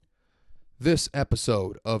This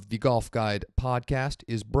episode of the Golf Guide podcast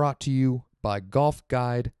is brought to you by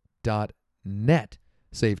golfguide.net.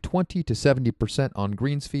 Save 20 to 70% on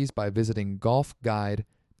greens fees by visiting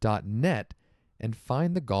golfguide.net and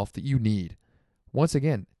find the golf that you need. Once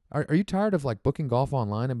again, are you tired of booking golf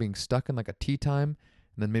online and being stuck in a tee time?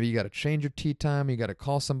 And then maybe you got to change your tee time. You got to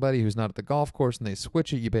call somebody who's not at the golf course and they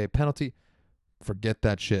switch it. You pay a penalty. Forget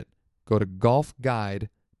that shit. Go to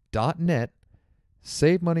golfguide.net.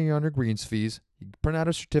 Save money on your greens fees. You print out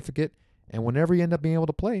a certificate, and whenever you end up being able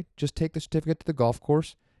to play, just take the certificate to the golf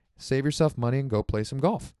course, save yourself money, and go play some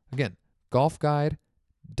golf. Again,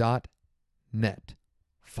 golfguide.net.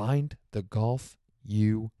 Find the golf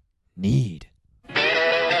you need.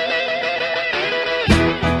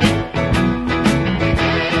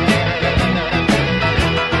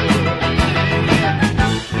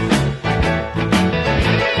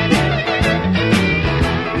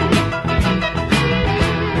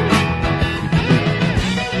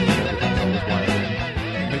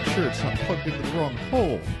 Plugged into the wrong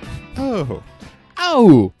hole. Oh.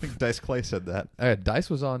 Oh! I think Dice Clay said that. Dice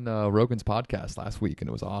was on Rogan's podcast last week, and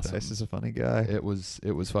it was awesome. Dice is a funny guy. It was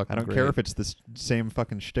fucking I don't great. care if it's the same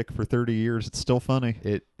fucking shtick for 30 years. It's still funny.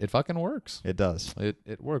 It fucking works. It does.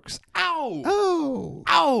 It works. Ow! Oh!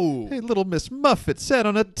 Ow! Hey, little Miss Muffet sat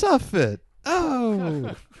on a tuffet.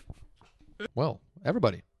 Oh! Well,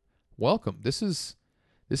 everybody, welcome. This is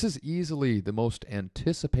easily the most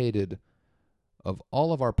anticipated of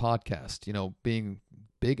all of our podcasts, being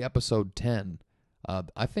big episode 10,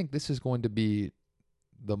 I think this is going to be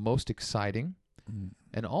the most exciting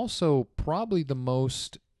and also probably the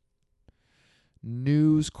most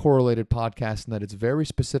news correlated podcast in that it's very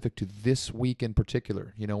specific to this week in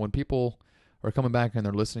particular. When people are coming back and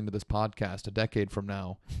they're listening to this podcast a decade from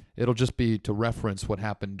now, it'll just be to reference what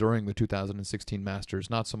happened during the 2016 Masters,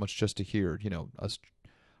 not so much just to hear, us,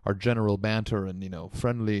 our general banter and,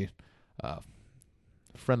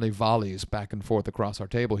 friendly volleys back and forth across our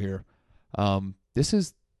table here. This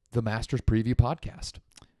is the Masters Preview Podcast.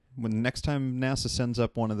 When next time NASA sends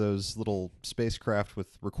up one of those little spacecraft with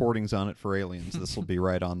recordings on it for aliens, this will be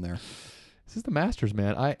right on there. This is the Masters,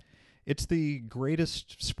 man. It's the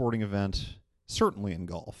greatest sporting event, certainly in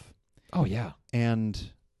golf. Oh, yeah.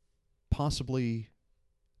 And possibly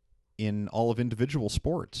in all of individual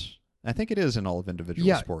sports. I think it is in all of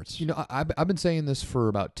individual sports. I've been saying this for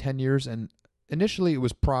about 10 years, and initially, it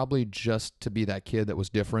was probably just to be that kid that was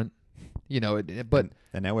different, but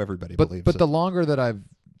and now everybody believes But it. the longer that I've,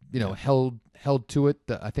 held to it,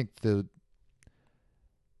 I think the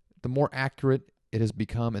more accurate it has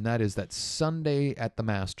become, and that is that Sunday at the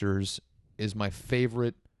Masters is my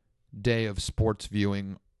favorite day of sports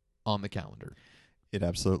viewing on the calendar. It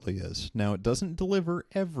absolutely is. Now, it doesn't deliver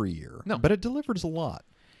every year, no, but it delivers a lot,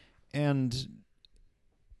 and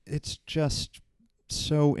it's just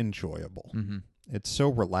so enjoyable. Mm-hmm. It's so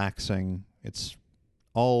relaxing. It's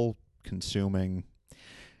all-consuming.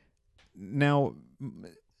 Now,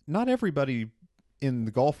 not everybody in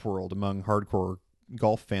the golf world among hardcore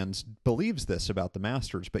golf fans believes this about the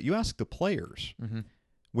Masters, but you ask the players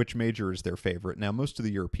which major is their favorite. Now, most of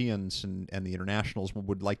the Europeans and the internationals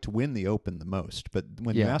would like to win the Open the most, but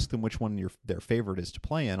when you ask them which one their favorite is to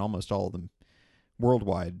play in, almost all of them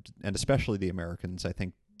worldwide, and especially the Americans, I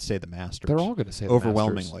think, say the Masters. They're all going to say the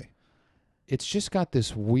overwhelmingly. Masters. It's just got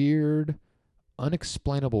this weird,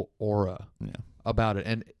 unexplainable aura about it,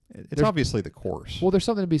 and it's obviously the course. Well, there's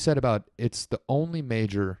something to be said about it's the only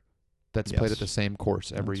major that's played at the same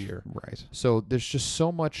course every year. Right. So there's just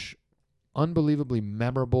so much unbelievably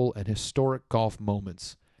memorable and historic golf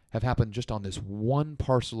moments have happened just on this one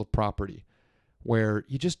parcel of property, where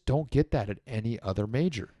you just don't get that at any other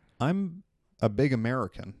major. I'm a big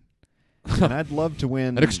American. And I'd love to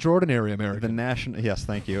win an extraordinary American. Yes,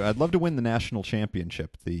 thank you. I'd love to win the national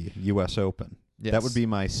championship, the U.S. Open. Yes. That would be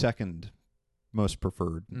my second most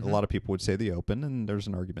preferred. Mm-hmm. A lot of people would say the Open, and there's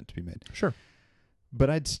an argument to be made. Sure.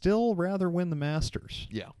 But I'd still rather win the Masters.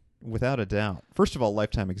 Yeah. Without a doubt. First of all,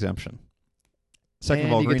 lifetime exemption. Second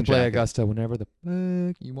of all, you green get to play jacket. Augusta whenever the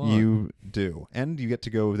fuck you want. You do. And you get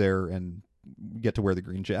to go there and get to wear the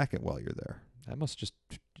green jacket while you're there.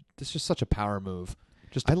 This is just such a power move.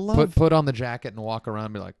 Just I love put on the jacket and walk around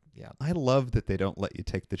and be like, yeah. I love that they don't let you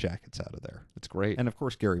take the jackets out of there. It's great. And of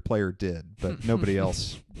course Gary Player did, but nobody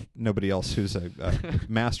else who's a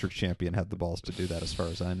Masters champion had the balls to do that as far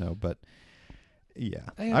as I know. But yeah.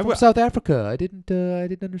 Hey, I'm from South Africa. I didn't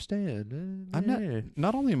understand.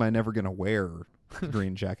 Not only am I never going to wear the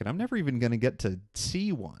green jacket, I'm never even going to get to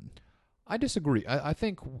see one. I disagree. I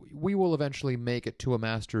think we will eventually make it to a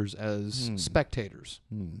Masters as spectators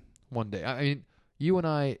one day. I mean, you and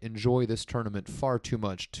I enjoy this tournament far too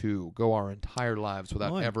much to go our entire lives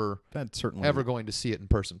without That certainly ever going to see it in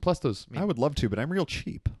person. Plus those, I would love to, but I'm real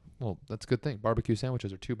cheap. well, that's a good thing. Barbecue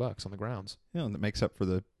sandwiches are $2 on the grounds. And that makes up for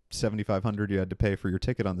the $7,500 you had to pay for your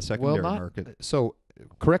ticket on the secondary market. So,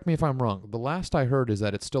 correct me if I'm wrong. The last I heard is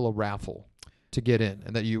that it's still a raffle to get in,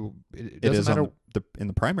 and that it doesn't matter. In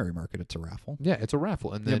the primary market, it's a raffle. Yeah, it's a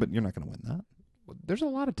raffle, and then but you're not going to win that. There's a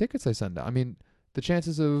lot of tickets they send out. I mean, the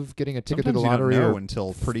chances of getting a ticket Sometimes to the lottery you don't know are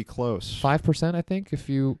until pretty close. 5%, I think. If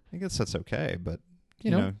you, I guess that's okay, but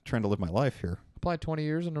you know, trying to live my life here. apply 20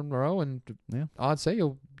 years in a row, and Yeah. odds say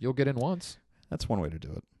you'll get in once. That's one way to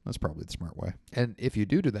do it. That's probably the smart way. And if you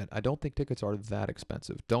do that, I don't think tickets are that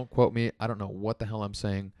expensive. Don't quote me. I don't know what the hell I'm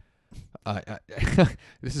saying.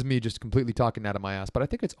 This is me just completely talking out of my ass, but I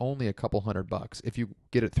think it's only a couple $100 if you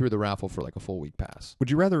get it through the raffle for like a full week pass. Would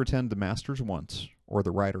you rather attend the Masters once or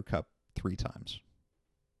the Ryder Cup 3 times?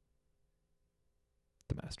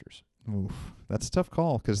 The Masters. Oof, that's a tough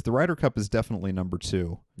call because the Ryder Cup is definitely number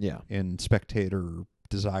 2 Yeah. in spectator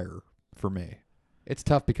desire for me. It's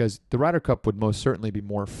tough because the Ryder Cup would most certainly be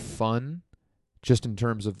more fun, just in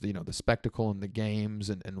terms of the spectacle and the games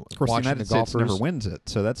and Of course, the watching United the States golfers. never wins it,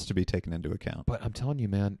 so that's to be taken into account. But I'm telling you,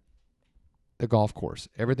 man, the golf course.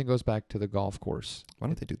 Everything goes back to the golf course. Why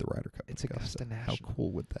don't they do the Ryder Cup? It's in Augusta How National.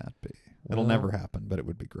 cool would that be? Well, It'll never happen, but it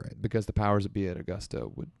would be great. Because the powers that be at Augusta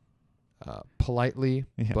would politely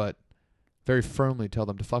Yeah. but very firmly tell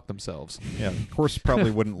them to fuck themselves. Yeah, the course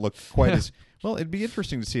probably wouldn't look quite as well. It'd be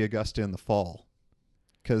interesting to see Augusta in the fall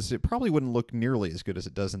because it probably wouldn't look nearly as good as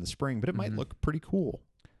it does in the spring, but it might look pretty cool.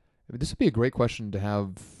 I mean, this would be a great question to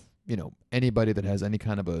have, anybody that has any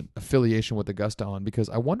kind of a affiliation with Augusta on, because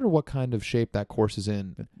I wonder what kind of shape that course is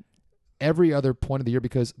in every other point of the year,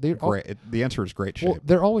 because The answer is great shape. well,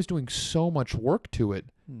 they're always doing so much work to it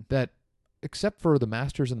that, except for the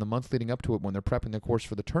Masters and the month leading up to it when they're prepping the course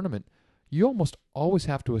for the tournament, you almost always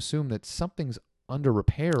have to assume that something's under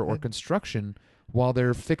repair or construction while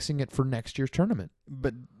they're fixing it for next year's tournament.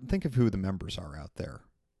 But think of who the members are out there.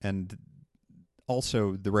 And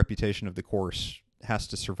also the reputation of the course has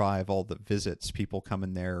to survive all the visits. People come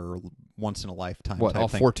in there once in a lifetime. What, type all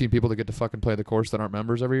thing. 14 people that get to fucking play the course that aren't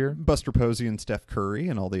members every year? Buster Posey and Steph Curry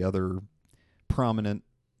and all the other prominent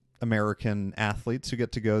American athletes who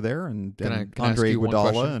get to go there, and Can I ask Andre you one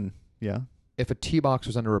Iguodala, question? and If a tee box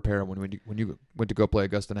was under repair when you went to go play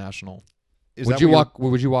Augusta National, Is would that you what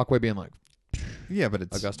walk away being like, Yeah, but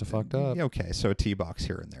it's Augusta fucked up? Yeah, okay, so a tee box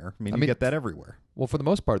here and there. I mean, you get that everywhere. well, for the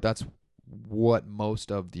most part, that's what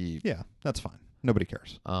most of the Yeah, that's fine. Nobody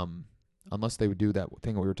cares. unless they would do that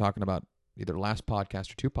thing we were talking about either last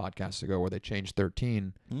podcast or 2 podcasts ago, where they changed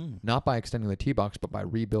 13, not by extending the tee box, but by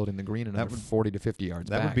rebuilding the green another 40 to 50 yards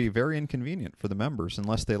That back. would be very inconvenient for the members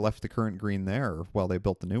unless they left the current green there while they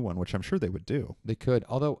built the new one, which I'm sure they would do. They could.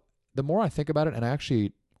 Although, the more I think about it,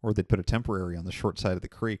 and Or they'd put a temporary on the short side of the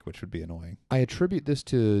creek, which would be annoying. I attribute this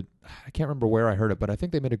to, I can't remember where I heard it, but I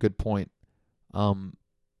think they made a good point. Do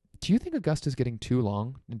you think Augusta's getting too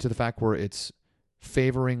long into the fact where it's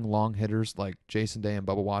favoring long hitters like Jason Day and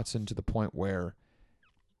Bubba Watson to the point where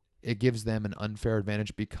it gives them an unfair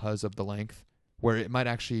advantage because of the length, where it might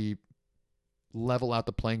actually level out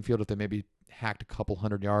the playing field if they maybe hacked a couple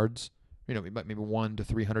 100 yards, maybe 100 to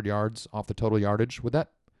 300 yards off the total yardage? Would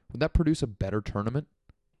that produce a better tournament?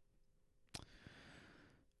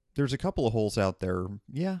 There's a couple of holes out there.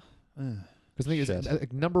 Yeah. Because the thing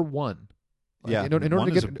is, number one, Yeah, in order one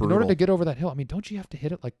to is get in brutal. order to get over that hill, I mean, don't you have to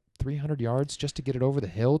hit it like 300 yards just to get it over the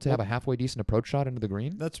hill to have a halfway decent approach shot into the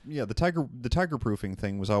green? The tiger proofing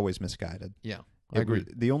thing was always misguided. Yeah, I agree.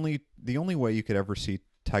 The only way you could ever see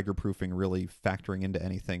tiger proofing really factoring into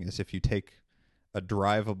anything is if you take a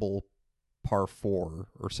drivable par 4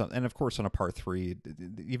 or something, and of course on a par 3,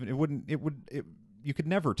 you could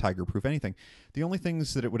never tiger proof anything. The only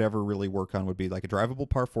things that it would ever really work on would be like a drivable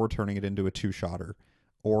par 4 turning it into a 2-shotter,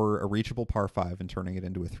 or a reachable par 5 and turning it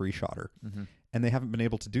into a 3-shotter. Mm-hmm. And they haven't been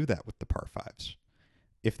able to do that with the par 5s.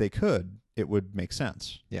 If they could, it would make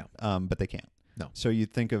sense. Yeah. But they can't. No. So you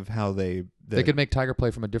think of how they could make Tiger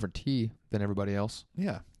play from a different tee than everybody else.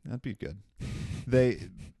 Yeah, that'd be good.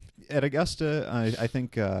 At Augusta, I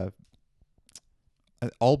think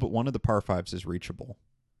all but one of the par 5s is reachable.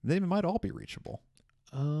 They might all be reachable.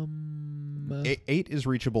 8 is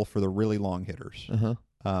reachable for the really long hitters.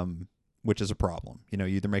 Which is a problem. You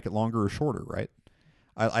either make it longer or shorter, right?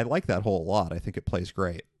 I like that hole a lot. I think it plays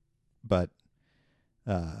great. But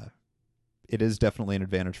it is definitely an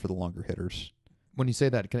advantage for the longer hitters. When you say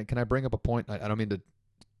that, can I bring up a point? I don't mean to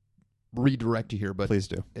redirect you here, but please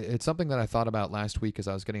do. It's something that I thought about last week as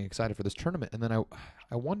I was getting excited for this tournament. And then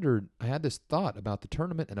I wondered, I had this thought about the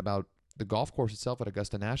tournament and about the golf course itself at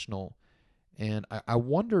Augusta National, and I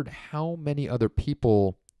wondered how many other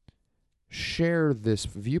people share this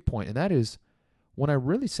viewpoint, and that is when I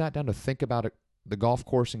really sat down to think about it, the golf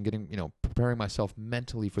course and getting, preparing myself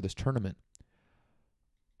mentally for this tournament,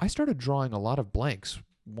 I started drawing a lot of blanks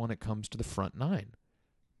when it comes to the front nine.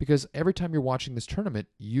 Because every time you're watching this tournament,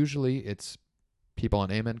 usually it's people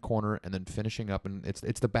on Amen corner and then finishing up, and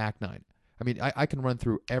it's the back nine. I mean, I can run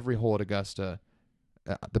through every hole at Augusta,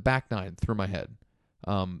 the back nine through my head.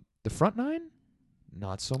 The front nine,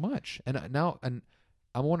 not so much. And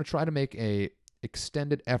I want to try to make a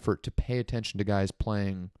extended effort to pay attention to guys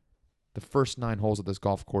playing the first 9 holes of this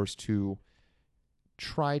golf course to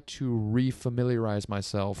try to refamiliarize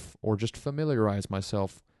myself or just familiarize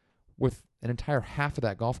myself with an entire half of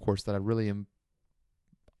that golf course that I really am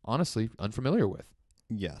honestly unfamiliar with.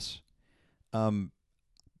 Yes.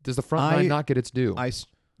 Does the front nine not get its due?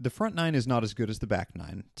 The front 9 is not as good as the back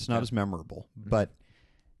 9. It's not as memorable, but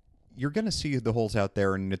you're going to see the holes out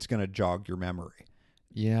there, and it's going to jog your memory.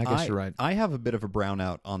 Yeah, I guess you're right. I have a bit of a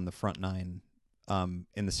brownout on the front 9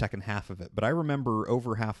 in the second half of it, but I remember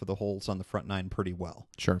over half of the holes on the front 9 pretty well.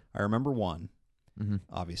 Sure. I remember 1,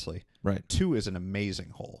 obviously. Right. 2 is an amazing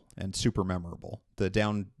hole and super memorable. The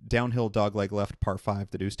downhill dogleg left par 5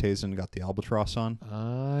 that Oosthuizen got the albatross on.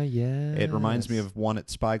 Yeah. It reminds me of 1 at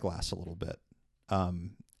Spyglass a little bit.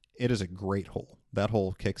 It is a great hole. That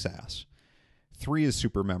hole kicks ass. 3 is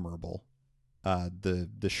super memorable.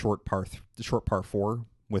 The short par 4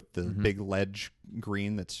 with the big ledge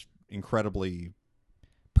green that's incredibly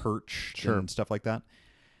perched and stuff like that.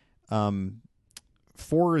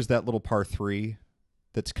 4 is that little par 3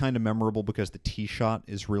 that's kind of memorable because the tee shot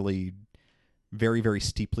is really very, very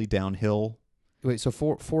steeply downhill. Wait, so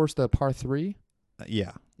 4 is the par 3?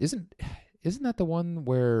 Yeah. Isn't that the one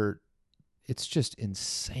where it's just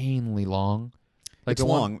insanely long? Like it's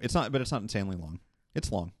long. It's not insanely long.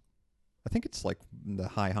 It's long. I think it's like in the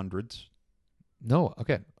high hundreds. No,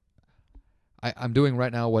 okay. I'm doing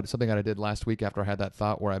right now something that I did last week after I had that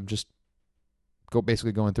thought, where I'm just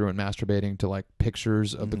basically going through and masturbating to like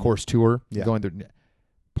pictures of the course tour. Yeah. Going through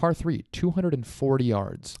par 3, 240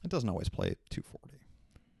 yards. It doesn't always play at 240.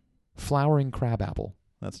 Flowering crabapple.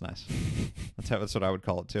 That's nice. That's what I would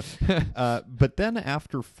call it too. But then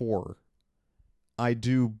after 4, I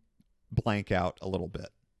do blank out a little bit.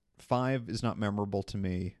 5 is not memorable to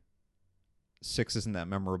me. 6 isn't that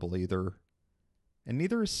memorable either. And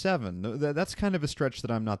neither is 7. That's kind of a stretch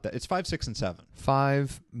that I'm not that. It's 5, 6, and 7.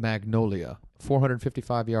 5, Magnolia.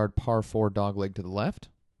 455-yard par 4 dogleg to the left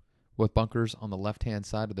with bunkers on the left-hand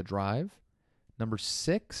side of the drive. Number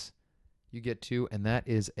 6, you get to, and that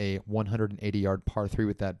is a 180-yard par 3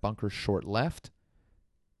 with that bunker short left.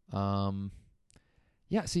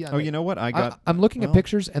 Yeah, see. You know what? I'm looking at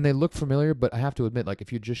pictures, and they look familiar, but I have to admit, like,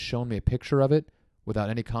 if you just shown me a picture of it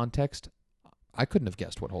without any context, I couldn't have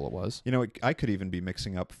guessed what hole it was. You know, I could even be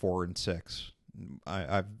mixing up 4 and 6.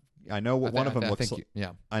 I know what one of them looks like.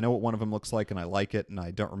 Yeah, I know what one of them looks like, and I like it, and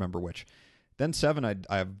I don't remember which. Then 7,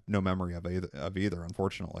 I have no memory of either,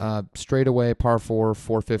 unfortunately. Straightaway par 4,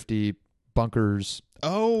 450 bunkers.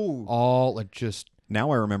 Oh, all like just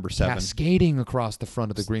now I remember 7 cascading across the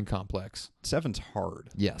front of the green complex. 7's hard.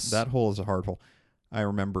 Yes, that hole is a hard hole. I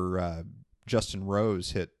remember Justin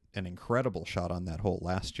Rose hit an incredible shot on that hole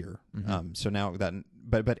last year. So now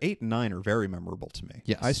but 8 and 9 are very memorable to me.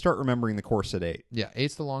 Yes. I start remembering the course at 8. Yeah,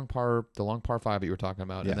 8's the long par 5 that you were talking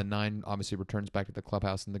about, and then 9 obviously returns back to the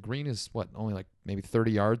clubhouse, and the green is only like maybe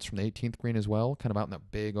 30 yards from the 18th green as well, kind of out in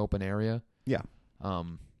that big open area. Yeah.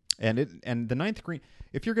 And the 9th green,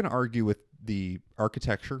 if you're going to argue with the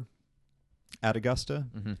architecture at Augusta,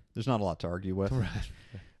 there's not a lot to argue with. Right.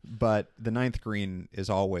 But the 9th green is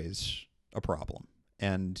always a problem.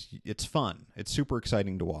 And it's fun. It's super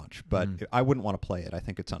exciting to watch, but I wouldn't want to play it. I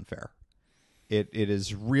think it's unfair. It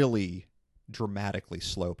is really dramatically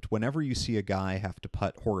sloped. Whenever you see a guy have to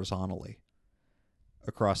putt horizontally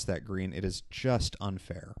across that green, it is just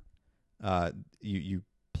unfair. You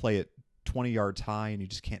play it 20 yards high and you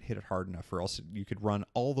just can't hit it hard enough, or else you could run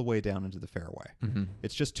all the way down into the fairway.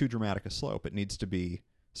 It's just too dramatic a slope. It needs to be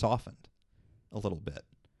softened a little bit.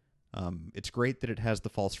 It's great that it has the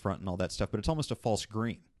false front and all that stuff, but it's almost a false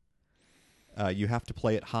green. You have to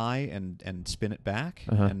play it high and spin it back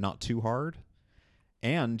and not too hard.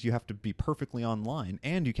 And you have to be perfectly on line,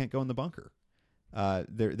 and you can't go in the bunker.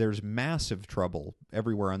 There's massive trouble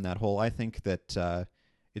everywhere on that hole. I think that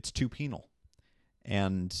it's too penal.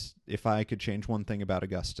 And if I could change one thing about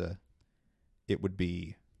Augusta, it would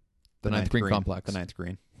be the 9th green complex. The 9th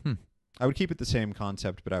green. I would keep it the same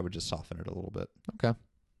concept, but I would just soften it a little bit. Okay.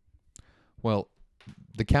 Well,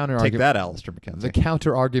 the counter Take argument. that, Alistair McKenzie. The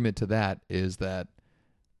counter argument to that is that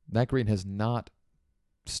green has not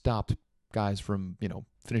stopped guys from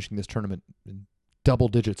finishing this tournament in double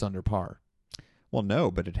digits under par. Well,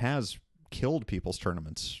 no, but it has killed people's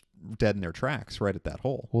tournaments dead in their tracks right at that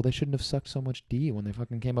hole. Well, they shouldn't have sucked so much D when they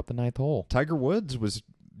fucking came up the 9th hole. Tiger Woods was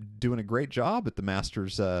doing a great job at the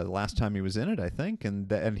Masters last time he was in it, I think,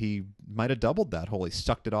 and he might have doubled that hole. He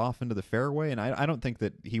sucked it off into the fairway, and I don't think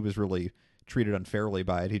that he was really treated unfairly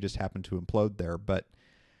by it. He just happened to implode there. But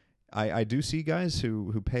I do see guys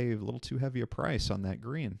who pay a little too heavy a price on that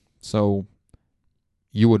green. So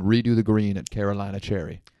you would redo the green at Carolina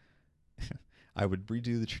Cherry. I would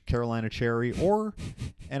redo the Carolina Cherry,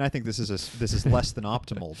 and I think this is less than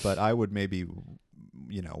optimal, but I would maybe,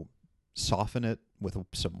 soften it with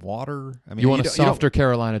some water. I mean, you want a softer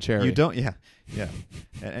Carolina Cherry. You don't, yeah.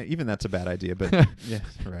 Even that's a bad idea, but yeah,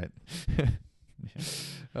 right.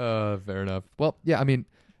 Fair enough. Well, yeah, I mean,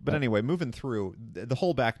 but anyway, moving through, the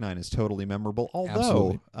whole back nine is totally memorable.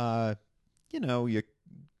 Although, the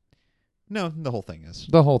whole thing is.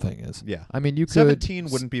 The whole thing is. Yeah. I mean, you could 17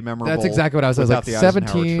 wouldn't be memorable. That's exactly what I was saying. Without Like the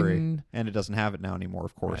 17, Eisenhower tree, and it doesn't have it now anymore,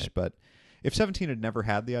 of course. Right. But if 17 had never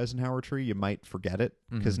had the Eisenhower tree, you might forget it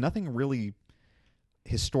because nothing really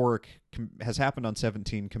historic has happened on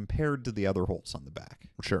 17 compared to the other holes on the back.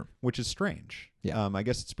 Sure. Which is strange. Yeah. I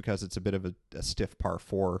guess it's because it's a bit of a stiff par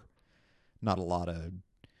 4, not a lot of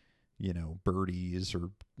birdies or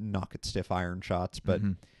knock it stiff iron shots, but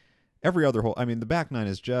every other hole. I mean, the back nine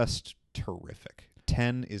is just terrific.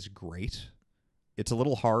 10 is great. It's a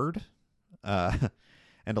little hard, and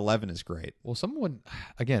 11 is great. Well, someone,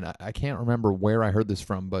 again, I can't remember where I heard this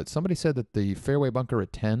from, but somebody said that the fairway bunker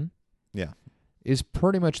at 10 is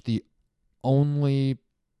pretty much the only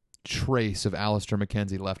trace of Alistair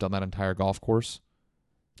McKenzie left on that entire golf course.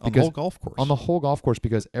 On the whole golf course? On the whole golf course,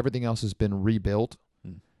 because everything else has been rebuilt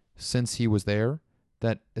since he was there,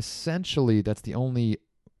 that essentially that's the only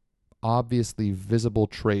obviously visible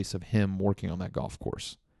trace of him working on that golf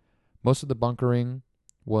course. Most of the bunkering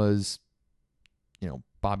was,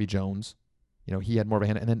 Bobby Jones. He had more of a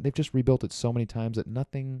hand, and then they've just rebuilt it so many times that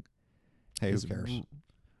nothing. Hey, who cares?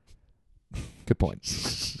 Good point.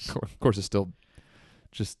 Of course, it's still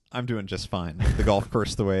just. I'm doing just fine. The golf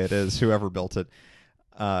course the way it is. Whoever built it,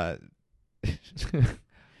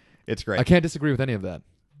 it's great. I can't disagree with any of that.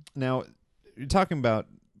 Now, you're talking about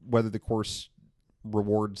whether the course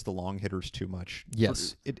rewards the long hitters too much.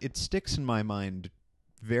 Yes. It sticks in my mind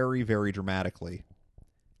very, very dramatically,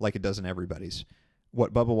 like it does in everybody's,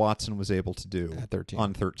 what Bubba Watson was able to do At 13.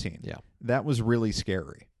 on 13. Yeah. That was really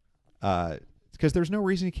scary. Because there's no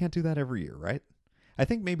reason you can't do that every year, right? I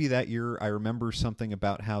think maybe that year I remember something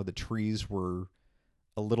about how the trees were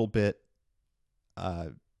a little bit,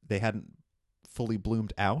 they hadn't fully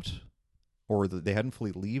bloomed out, or they hadn't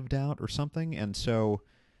fully leaved out or something, and so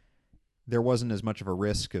there wasn't as much of a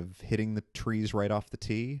risk of hitting the trees right off the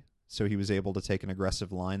tee, so he was able to take an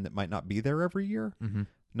aggressive line that might not be there every year.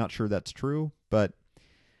 Not sure that's true, but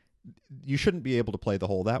you shouldn't be able to play the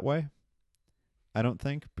hole that way, I don't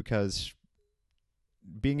think, because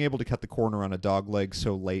being able to cut the corner on a dog leg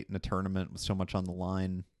so late in a tournament with so much on the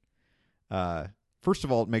line, first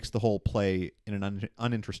of all, it makes the hole play in an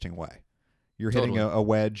uninteresting way. You're hitting a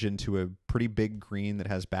wedge into a pretty big green that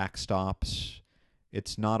has backstops.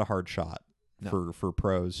 It's not a hard shot for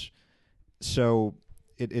pros. So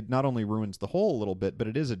it not only ruins the hole a little bit, but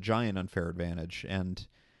it is a giant unfair advantage, and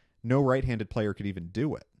no right-handed player could even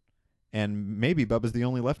do it. And maybe Bubba's the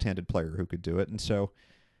only left-handed player who could do it, and so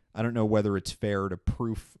I don't know whether it's fair to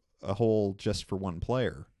proof a hole just for one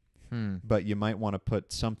player, but you might want to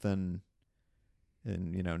put something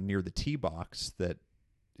near the tee box that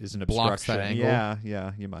is an obstruction. Blocks that angle.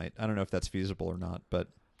 Yeah, you might. I don't know if that's feasible or not, but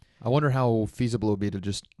I wonder how feasible it would be to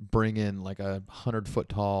just bring in like a 100-foot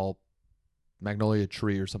tall magnolia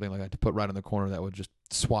tree or something like that to put right in the corner that would just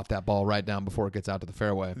swat that ball right down before it gets out to the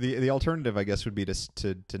fairway. The alternative, I guess, would be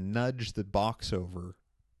to nudge the box over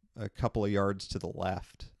a couple of yards to the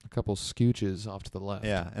left. A couple scooches off to the left.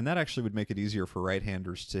 Yeah, and that actually would make it easier for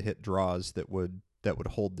right-handers to hit draws that would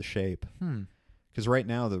hold the shape. Because right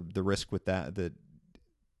now the risk with that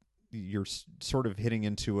you're sort of hitting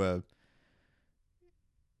into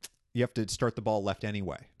you have to start the ball left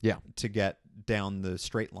anyway. Yeah. To get down the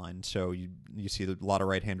straight line. So you see a lot of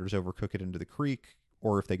right-handers overcook it into the creek,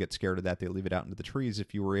 or if they get scared of that, they leave it out into the trees.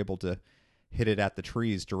 If you were able to hit it at the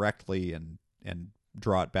trees directly and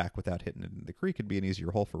draw it back without hitting it into the creek, it'd be an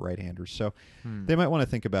easier hole for right-handers. So they might want to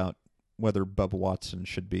think about whether Bubba Watson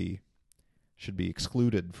should be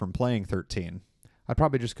excluded from playing 13. I'd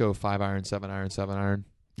probably just go 5-iron, 7-iron, 7-iron.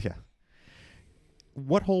 Yeah.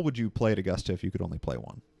 What hole would you play at Augusta if you could only play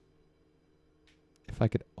one? If I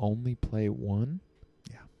could only play one?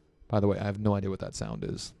 Yeah. By the way, I have no idea what that sound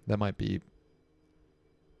is. That might be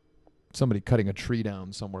somebody cutting a tree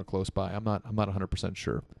down somewhere close by. I'm not 100%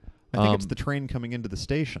 sure. I think it's the train coming into the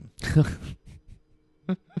station.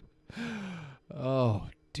 Oh,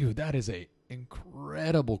 dude, that is a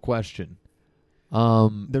incredible question.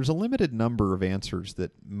 There's a limited number of answers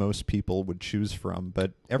that most people would choose from,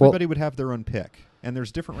 but everybody would have their own pick, and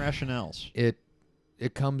there's different rationales.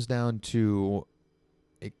 It comes down to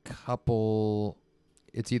a couple.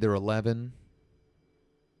 It's either 11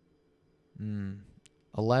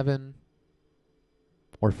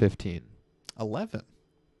 or 15. 11.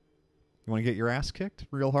 You want to get your ass kicked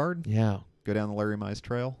real hard? Yeah. Go down the Larry Mize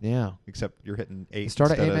Trail? Yeah. Except you're hitting 8.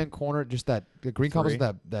 Start at Amen Corner, just that the green combos,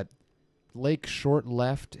 3. that lake short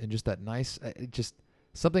left, and just that nice, just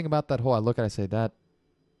something about that hole. I look at it, I say that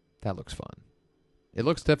looks fun. It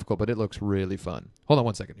looks difficult, but it looks really fun. Hold on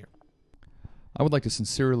one second here. I would like to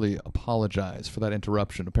sincerely apologize for that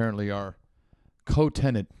interruption. Apparently, our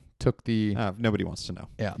co-tenant took the nobody wants to know.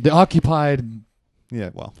 Yeah, the occupied.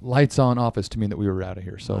 Yeah, well, lights on office to mean that we were out of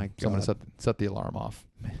here. So My I'm going God. to set the alarm off.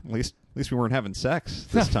 at least we weren't having sex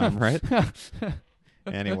this time, right?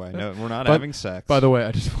 Anyway, no, we're not But- having sex. By the way,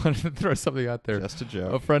 I just wanted to throw something out there. just a A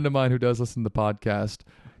joke. friend of mine who does listen to the podcast,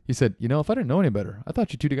 he said, if I didn't know any better, I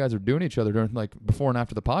thought you two guys were doing each other during before and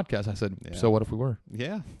after the podcast. I said, Yeah. so what if we were?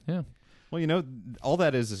 Yeah. Yeah. Well, all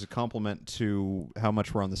that is a compliment to how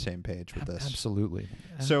much we're on the same page with this. Absolutely.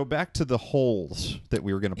 So back to the holes that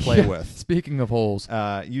we were going to play Yeah. with. Speaking of holes,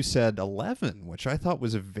 You said 11, which I thought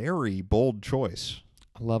was a very bold choice.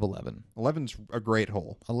 I love 11. 11's a great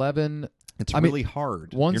hole. 11. It's I mean, really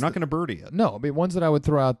hard. ones You're not that- going to birdie it. No, I mean, ones that I would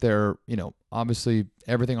throw out there, obviously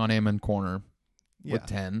everything on Amen Corner Yeah. with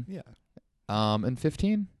 10. Yeah. And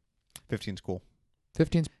 15? 15's cool.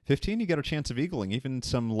 15's 15, you got a chance of eagling. Even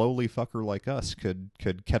some lowly fucker like us could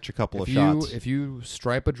catch a couple of shots. If you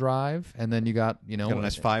stripe a drive and then you got, got a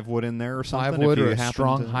nice 5-wood in there or something. 5-wood if or you a happen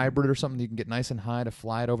strong to- hybrid or something, you can get nice and high to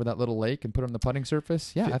fly it over that little lake and put it on the putting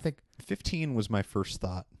surface. Yeah, Fi- I think 15 was my first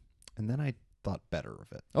thought, and then I thought better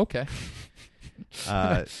of it. okay.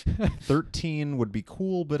 13 would be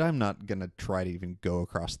cool, but I'm not going to try to even go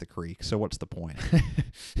across the creek, so what's the point?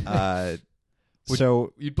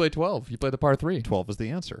 So You'd play 12. You play the par 3. 12 is the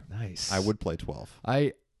answer. Nice. I would play 12.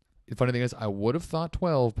 The funny thing is, I would have thought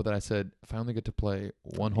 12, but then I said, if I only get to play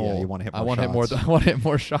one hole, you wanna hit I more want to hit more. shots. I want to hit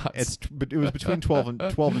more shots. But it was between 12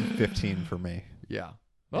 and 15 for me. yeah.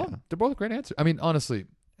 Well, Yeah. they're both great answers. I mean, honestly,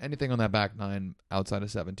 anything on that back nine outside of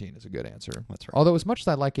 17 is a good answer. That's right. Although, as much as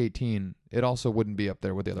I like 18, it also wouldn't be up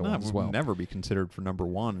there with the other No, ones it as would well. never be considered for number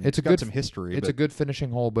one. It's a got good- some history. It's but a good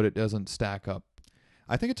finishing hole, but it doesn't stack up.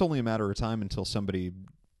 I think it's only a matter of time until somebody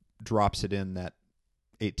drops it in that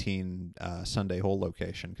 18 Sunday hole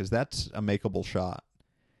location, because that's a makeable shot.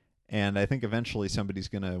 And I think eventually somebody's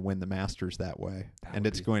going to win the Masters that way. That And would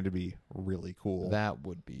it's be- going to be really cool. That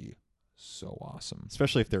would be so awesome.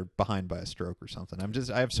 Especially if they're behind by a stroke or something.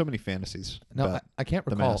 I have so many fantasies No, about I can't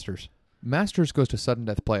the recall. Masters. Masters goes to sudden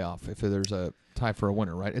death playoff if there's a tie for a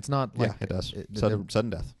winner, right? It's not like Yeah, it does. they're Sudden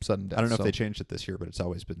death. sudden death. I don't know so- if they changed it this year, but it's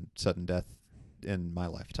always been sudden death in my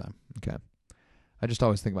lifetime. Okay. I just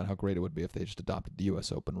always think about how great it would be if they just adopted the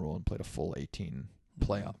U.S. Open rule and played a full 18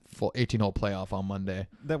 full 18-hole playoff on Monday.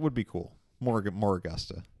 That would be cool. More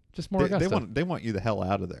Augusta. Just more Augusta. They want you the hell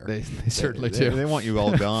out of there. They certainly They do. want you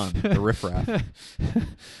all gone. The riffraff.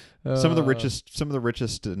 Some of the Uh,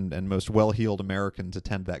 richest and most well-heeled Americans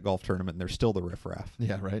attend that golf tournament, and they're still the riffraff.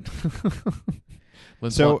 Yeah, right.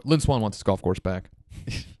 Lynn So- Swan wants his golf course back.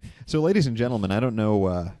 So, ladies and gentlemen, I don't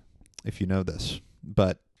know if you know this,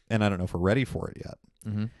 and I don't know if we're ready for it yet.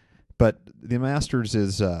 Mm-hmm. But the Masters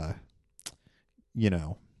is, I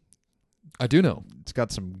do know. it's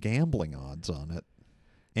got some gambling odds on it,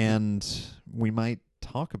 and we might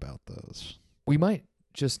talk about those. We might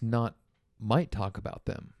just not talk about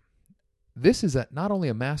them. This is not only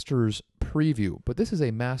a Masters preview, but this is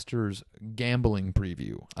a Masters gambling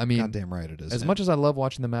preview. I mean, Goddamn right it is. as much as I love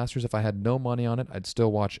watching the Masters, if I had no money on it, I'd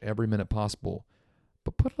still watch every minute possible.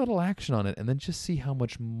 But put a little action on it and then just see how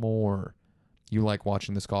much more you like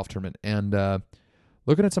watching this golf tournament. And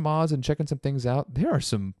looking at some odds and checking some things out, there are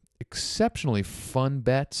some exceptionally fun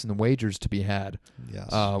bets and wagers to be had yes.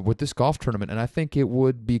 with this golf tournament. And I think it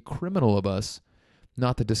would be criminal of us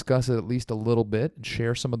not to discuss it at least a little bit and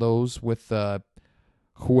share some of those with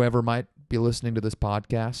whoever might be listening to this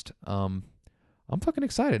podcast. I'm fucking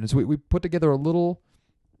excited. And so we put together a little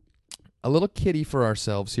kitty for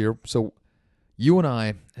ourselves here. So you and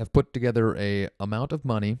I have put together a amount of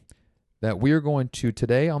money that we are going to,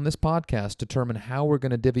 today on this podcast, determine how we're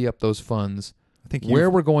going to divvy up those funds, I think where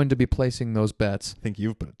we're going to be placing those bets. I think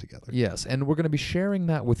you've put it together. Yes, and we're going to be sharing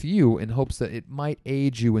that with you in hopes that it might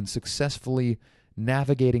aid you in successfully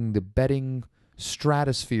navigating the betting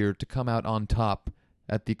stratosphere to come out on top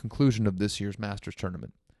at the conclusion of this year's Masters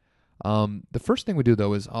tournament. The first thing we do,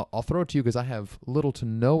 though, is I'll throw it to you because I have little to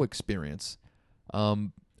no experience.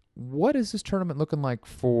 What is this tournament looking like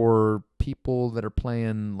for people that are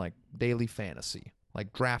playing like daily fantasy,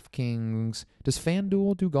 like DraftKings? Does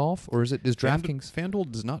FanDuel do golf, or is DraftKings?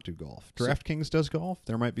 FanDuel does not do golf. DraftKings does golf.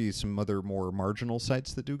 There might be some other more marginal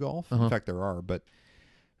sites that do golf. In fact, there are, but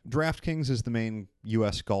DraftKings is the main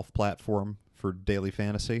U.S. golf platform for daily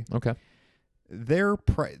fantasy. Okay. Their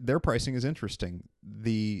pricing is interesting.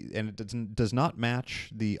 And it does not match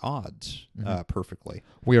the odds perfectly.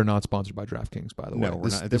 We are not sponsored by DraftKings, by the way. No, we're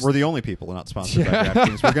not. We're the only people not sponsored by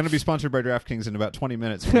DraftKings. We're going to be sponsored by DraftKings in about 20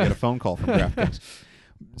 minutes when we get a phone call from DraftKings.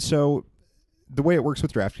 So the way it works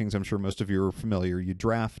with DraftKings, I'm sure most of you are familiar. You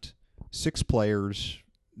draft 6 players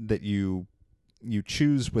that you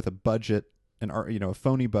choose with a budget, a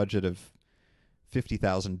phony budget of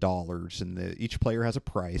 $50,000, and each player has a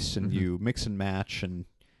price, and you mix and match, and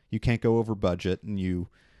you can't go over budget, and you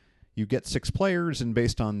get 6 players, and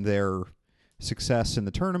based on their success in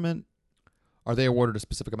the tournament, are they awarded a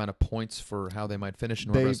specific amount of points for how they might finish,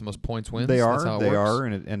 and whoever has the most points wins? They are. That's how it they works? are,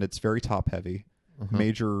 and it's very top heavy.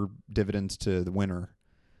 Major dividends to the winner,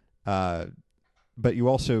 but you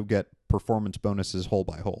also get performance bonuses hole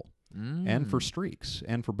by hole. And for streaks,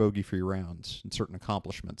 and for bogey-free rounds, and certain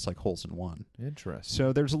accomplishments like holes in one. Interesting.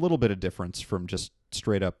 So there's a little bit of difference from just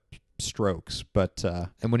straight-up strokes. But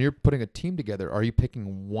and when you're putting a team together, are you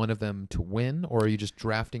picking one of them to win, or are you just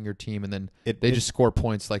drafting your team and then they just score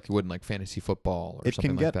points like you would in like fantasy football or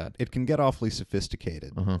something like that? It can get awfully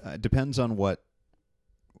sophisticated. It depends on what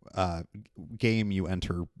game you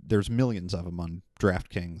enter. There's millions of them on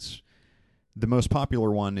DraftKings. The most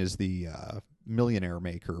popular one is the Millionaire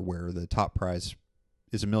Maker, where the top prize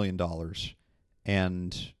is $1 million,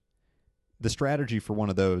 and the strategy for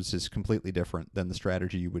one of those is completely different than the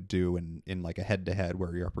strategy you would do in like a head-to-head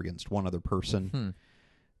where you're up against one other person.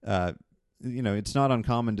 It's not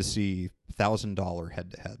uncommon to see $1,000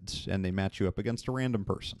 head-to-heads, and they match you up against a random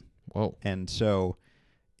person. Whoa! And so,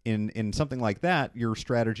 in something like that, your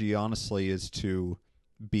strategy honestly is to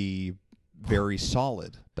be very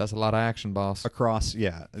solid. That's a lot of action, boss. Across,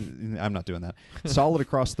 I'm not doing that. Solid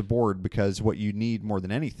across the board, because what you need more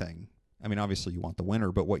than anything, I mean, obviously you want the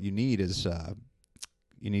winner, but what you need is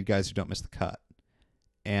you need guys who don't miss the cut.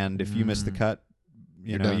 And if you miss the cut,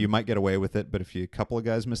 you might get away with it, but if a couple of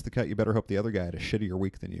guys miss the cut, you better hope the other guy had a shittier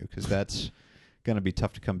week than you, because that's going to be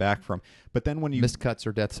tough to come back from. But then when you missed cuts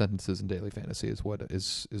or death sentences in daily fantasy is what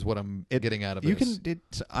I'm getting out of this.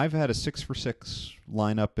 I've had a 6-for-6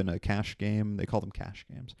 lineup in a cash game. They call them cash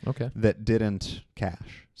games. Okay. That didn't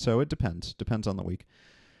cash. So it depends on the week.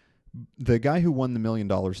 The guy who won the $1 million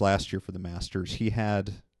last year for the Masters, he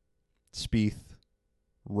had Spieth,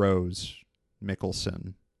 Rose,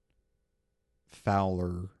 Mickelson,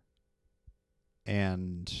 Fowler,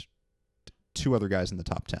 and 2 other guys in the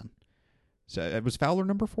top 10. So was Fowler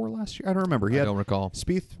number 4 last year? I don't remember. I don't recall.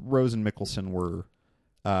 Spieth, Rose, and Mickelson were.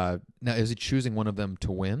 Now, is he choosing one of them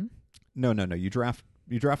to win? No. You draft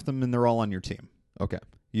them, and they're all on your team. Okay.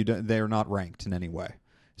 They're not ranked in any way.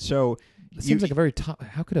 So it seems like a very top.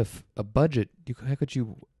 How could a budget? How could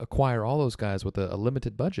you acquire all those guys with a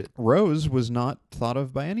limited budget? Rose was not thought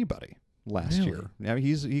of by anybody last Really? year. Now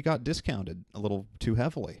he got discounted a little too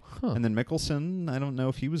heavily. And then Mickelson, I don't know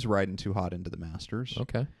if he was riding too hot into the Masters.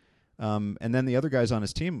 Okay. And then the other guys on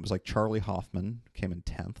his team was like Charlie Hoffman came in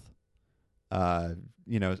 10th.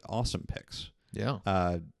 Awesome picks.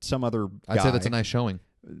 Yeah. Some other guy, I'd say that's a nice showing.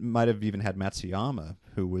 Might have even had Matsuyama,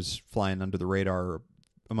 who was flying under the radar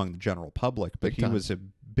among the general public, but he was a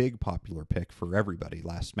big popular pick for everybody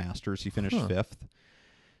last Masters. He finished 5th.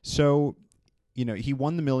 So, he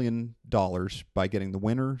won the $1 million by getting the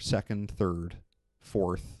winner, 2nd, 3rd,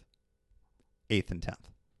 4th, 8th, and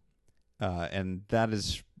 10th. And that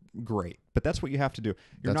is great, but that's what you have to do.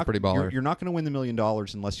 That's pretty baller. You're not going to win the $1 million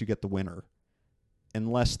unless you get the winner,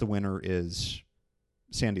 unless the winner is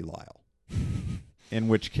Sandy Lyle, in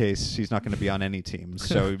which case he's not going to be on any team,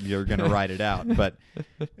 so you're going to ride it out. But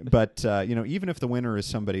even if the winner is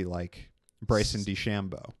somebody like Bryson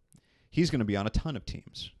DeChambeau, he's going to be on a ton of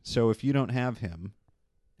teams. So if you don't have him,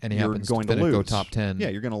 and he you're happens going to lose. go top 10. Yeah,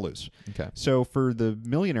 you're going to lose. Okay. So for the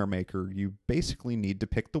Millionaire Maker, you basically need to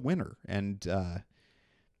pick the winner, and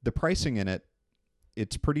the pricing in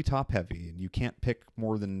it's pretty top heavy, and you can't pick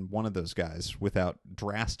more than one of those guys without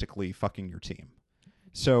drastically fucking your team.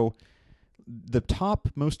 So The top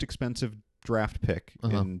most expensive draft pick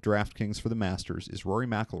Uh-huh. in DraftKings for the Masters is Rory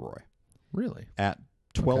McIlroy Really? at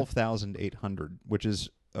 12,800, which is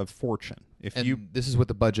a fortune. If And you this is with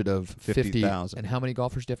the budget of 50. 50,000. And how many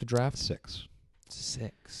golfers do you have to draft? 6,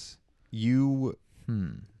 6. you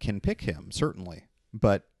Hmm. can pick him certainly,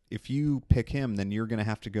 but if you pick him, then you're going to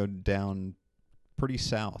have to go down pretty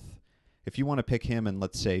south. If you want to pick him and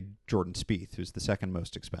let's say Jordan Spieth, who's the second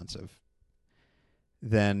most expensive,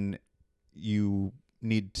 then you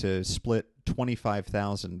need to split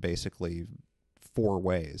 25,000 basically 4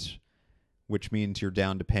 ways, which means you're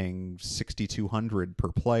down to paying 6,200 per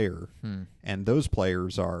player, and those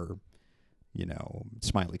players are,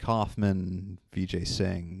 Smiley Kaufman, Vijay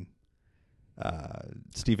Singh,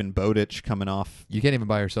 Stephen Bowditch coming off. You can't even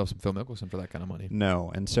buy yourself some Phil Mickelson for that kind of money.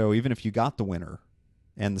 No, and so even if you got the winner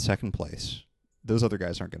and the second place, those other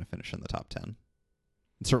guys aren't going to finish in the top 10. And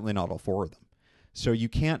certainly not all 4 of them. So you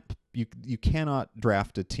cannot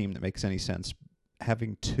draft a team that makes any sense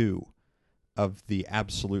having 2 of the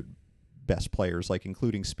absolute best players, like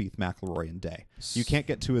including Spieth, McIlroy, and Day. You can't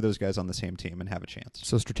get 2 of those guys on the same team and have a chance.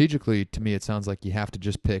 So strategically, to me, it sounds like you have to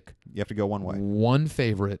just pick You have to go one way. one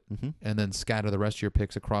favorite Mm-hmm. and then scatter the rest of your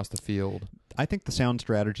picks across the field. I think the sound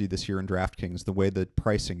strategy this year in DraftKings, the way the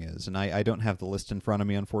pricing is, and I don't have the list in front of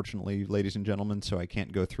me, unfortunately, ladies and gentlemen, so I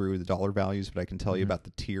can't go through the dollar values, but I can tell you about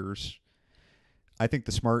the tiers. I think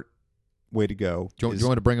the smart way to go Do you is...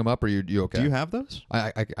 want to bring them up, or you okay? Do you have those?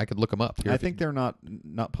 I could look them up. Here I if you- think they're not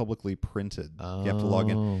publicly printed. You have to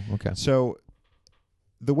log in. Oh, okay. So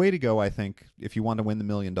the way to go, I think, if you want to win the $1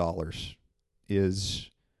 million, is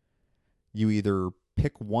you either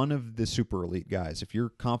pick one of the super elite guys. If you're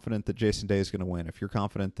confident that Jason Day is going to win, if you're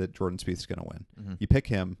confident that Jordan Spieth is going to win, Mhm. you pick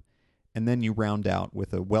him, and then you round out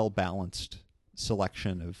with a well-balanced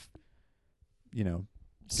selection of,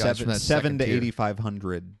 Guys from that 7 to second tier.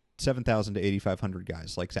 8,500, 7,000 to 8,500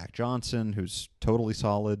 guys like Zach Johnson, who's totally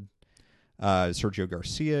solid. Sergio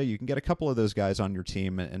Garcia, you can get a couple of those guys on your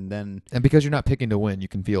team, and then And because you're not picking to win, you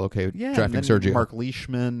can feel okay with and drafting then Sergio. Mark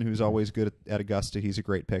Leishman, who's always good at Augusta, he's a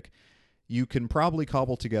great pick. You can probably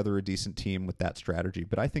cobble together a decent team with that strategy,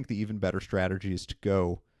 but I think the even better strategy is to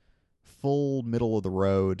go full middle of the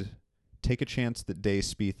road, take a chance that Day,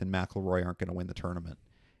 Spieth, and McIlroy aren't going to win the tournament,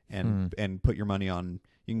 and put your money on.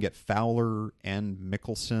 You can get Fowler and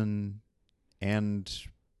Mickelson and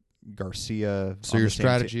Garcia. So on your the same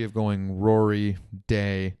strategy of going Rory,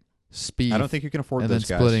 Day, Spieth, team. I don't think you can afford and then those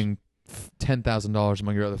guys. splitting $10,000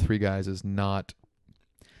 among your other 3 guys is not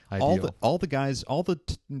ideal. All the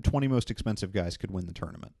 20 most expensive guys could win the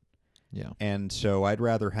tournament. Yeah. And so I'd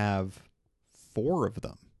rather have 4 of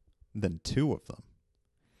them than 2 of them.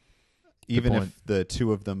 Even point. if the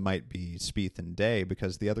 2 of them might be Spieth and Day,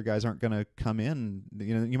 because the other guys aren't going to come in.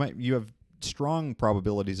 You have strong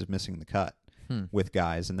probabilities of missing the cut with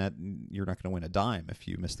guys, and that you're not going to win a dime if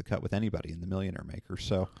you miss the cut with anybody in the Millionaire Maker.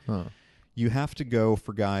 So you have to go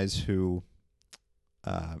for guys who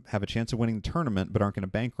have a chance of winning the tournament but aren't going to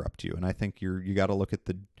bankrupt you. And I think you got to look at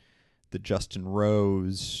the Justin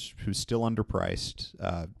Rose, who's still underpriced.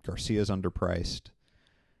 Garcia's underpriced.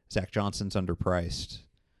 Zach Johnson's underpriced.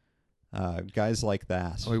 Guys like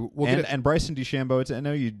that. And Bryson DeChambeau. I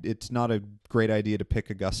know it's not a great idea to pick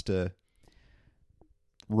Augusta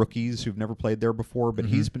rookies who've never played there before, but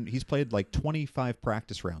he's played like 25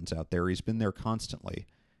 practice rounds out there. He's been there constantly.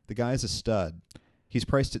 The guy's a stud. He's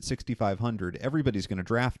priced at $6,500. Everybody's going to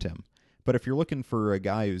draft him. But if you're looking for a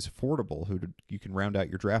guy who's affordable, who you can round out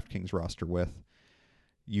your DraftKings roster with,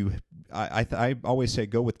 I always say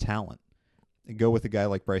go with talent. And go with a guy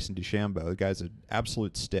like Bryson DeChambeau. The guy's an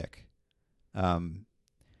absolute stick.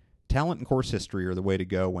 Talent and course history are the way to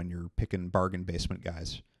go when you're picking bargain basement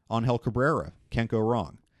guys. Angel Cabrera, can't go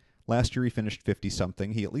wrong. Last year he finished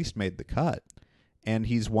 50-something. He at least made the cut. And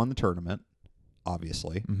he's won the tournament,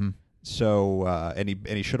 obviously. Mm-hmm. So, and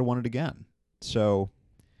he should have won it again. So,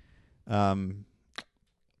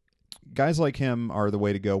 guys like him are the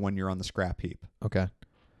way to go when you're on the scrap heap. Okay.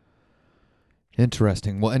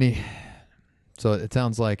 Interesting. Well, so it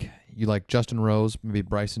sounds like you like Justin Rose, maybe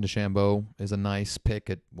Bryson DeChambeau is a nice pick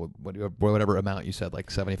at whatever amount you said, like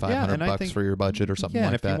 $7,500 for your budget or something like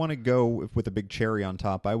that. Yeah, and if you want to go with a big cherry on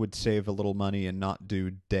top, I would save a little money and not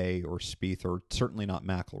do Day or Spieth or certainly not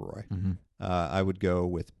McIlroy. Mm-hmm. I would go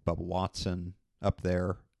with Bubba Watson up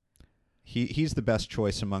there. He's the best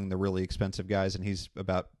choice among the really expensive guys, and he's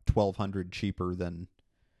about $1,200 cheaper than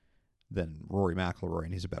Rory McIlroy,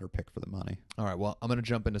 and he's a better pick for the money. All right, well, I'm going to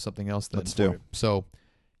jump into something else then. Let's do. So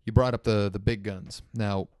you brought up the big guns.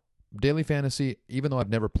 Now, daily fantasy, even though I've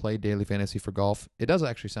never played daily fantasy for golf, it does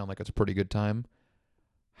actually sound like it's a pretty good time.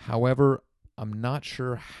 However, I'm not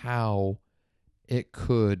sure how it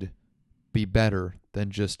could be better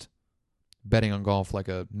than just betting on golf like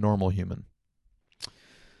a normal human?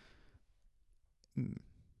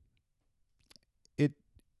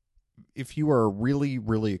 If you are really,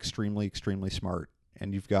 really extremely, extremely smart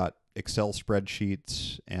and you've got Excel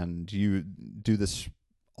spreadsheets and you do this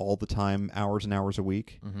all the time, hours and hours a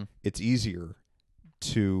week, it's easier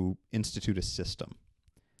to institute a system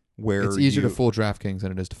where it's easier to fool DraftKings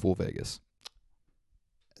than it is to fool Vegas.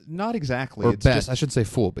 Not exactly. Or it's best. just, I shouldn't say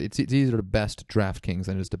fool, but it's easier to best DraftKings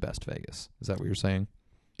than it is to best Vegas. Is that what you're saying?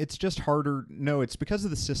 it's just harder. No, it's because of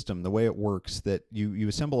the system, the way it works, that you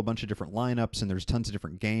assemble a bunch of different lineups and there's tons of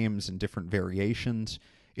different games and different variations.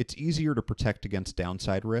 It's easier to protect against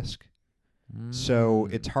downside risk. So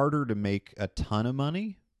it's harder to make a ton of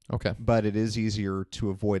money. Okay. But it is easier to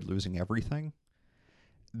avoid losing everything.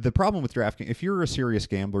 The problem with DraftKings, if you're a serious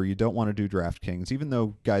gambler, you don't want to do DraftKings, even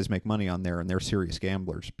though guys make money on there and they're serious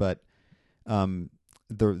gamblers. But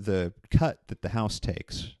the cut that the house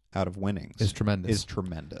takes out of winnings is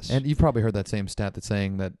tremendous. And you've probably heard that same stat that's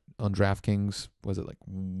saying that on DraftKings, was it like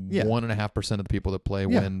 1.5% of the people that play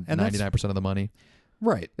win 99% of the money?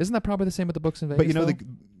 Right. Isn't that probably the same with the books in Vegas? But you know,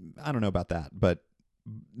 I don't know about that, but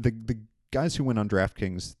the guys who win on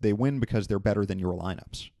DraftKings, they win because they're better than your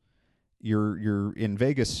lineups. You're in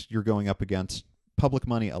Vegas, you're going up against public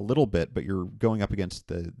money a little bit, but you're going up against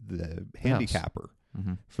the handicapper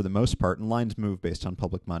for the most part, and lines move based on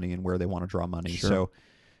public money and where they want to draw money. Sure. So,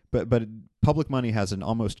 but public money has an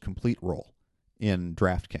almost complete role in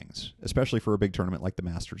DraftKings, especially for a big tournament like the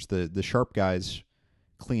Masters. The sharp guys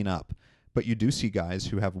clean up, but you do see guys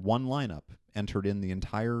who have one lineup entered in the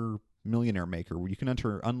entire Millionaire Maker, where you can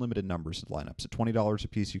enter unlimited numbers of lineups. At $20 a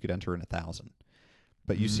piece, you could enter in 1,000.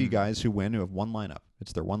 But you see guys who win who have one lineup.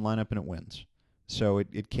 It's their one lineup and it wins. So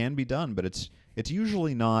it can be done, but it's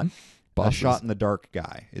usually not a shot in the dark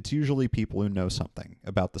guy. It's usually people who know something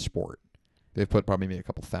about the sport. They've put probably maybe a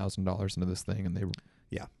couple $1,000s into this thing, and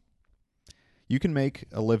yeah. You can make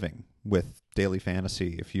a living with daily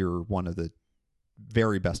fantasy if you're one of the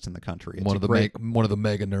very best in the country. It's one of the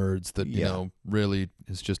mega nerds that you know really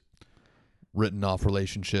is just written off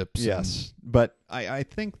relationships. Yes, but I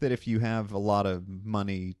think that if you have a lot of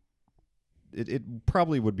money, it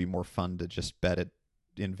probably would be more fun to just bet it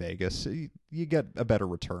in Vegas. You get a better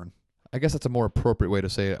return. I guess that's a more appropriate way to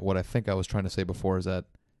say it. What I think I was trying to say before is that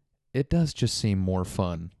it does just seem more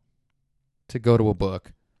fun to go to a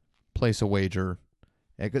book, place a wager.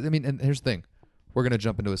 I mean, and here's the thing. We're going to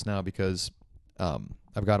jump into this now because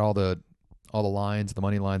I've got all the lines, the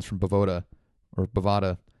money lines from Bovada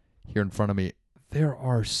here in front of me. There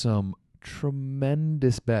are some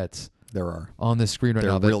tremendous bets. There are on this screen right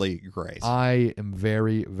now. They're really great. I am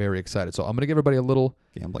very, very excited. So I'm going to give everybody a little.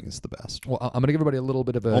 Gambling is the best. Well, I'm going to give everybody a little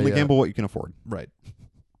bit of a. Only gamble what you can afford. Right.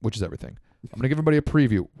 Which is everything. I'm going to give everybody a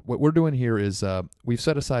preview. What we're doing here is we've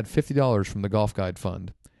set aside $50 from the Golf Guide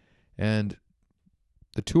Fund. And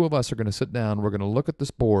the two of us are going to sit down. We're going to look at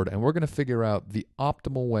this board and we're going to figure out the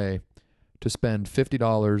optimal way to spend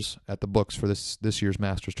 $50 at the books for this year's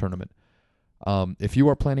Masters tournament. If you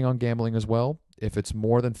are planning on gambling as well, if it's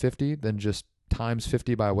more than 50, then just times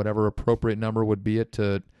 50 by whatever appropriate number would be it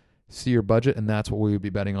to see your budget, and that's what we would be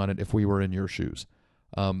betting on it if we were in your shoes.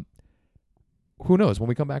 Who knows? When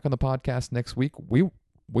we come back on the podcast next week, we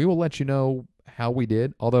will let you know how we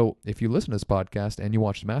did. Although, if you listen to this podcast and you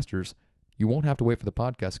watch the Masters, you won't have to wait for the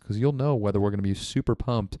podcast because you'll know whether we're going to be super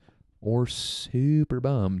pumped or super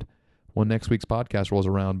bummed when next week's podcast rolls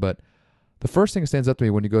around. But the first thing that stands up to me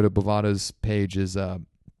when you go to Bovada's page is a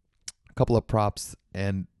couple of props,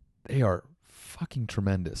 and they are fucking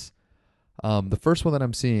tremendous. The first one that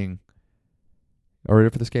I'm seeing, are you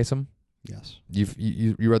ready for this, Kasem? Yes.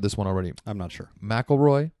 You read this one already. I'm not sure.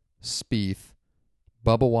 McIlroy, Spieth,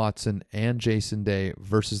 Bubba Watson, and Jason Day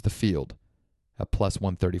versus the field at plus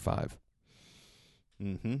 135.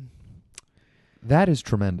 Mm-hmm. That is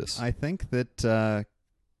tremendous. I think that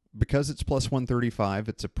because it's plus 135,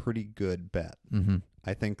 it's a pretty good bet. Mm-hmm.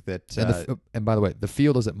 I think that... and by the way, the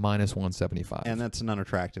field is at minus 175. And that's an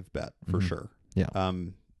unattractive bet, for sure. Yeah.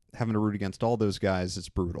 Having to root against all those guys, it's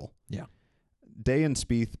brutal. Yeah. Day and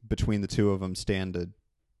Spieth, between the two of them, stand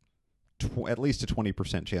at least a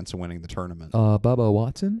 20% chance of winning the tournament. Bubba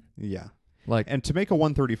Watson? Yeah. And to make a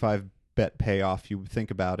 135 bet payoff, you think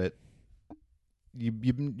about it,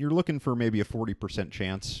 you're looking for maybe a 40%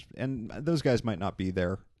 chance, and those guys might not be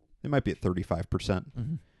there. They might be at 35%.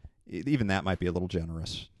 Mm-hmm. Even that might be a little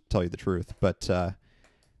generous, to tell you the truth. But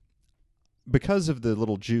because of the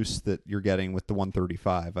little juice that you're getting with the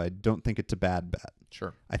 135, I don't think it's a bad bet.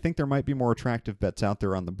 Sure. I think there might be more attractive bets out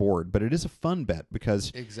there on the board, but it is a fun bet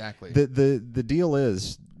because exactly the deal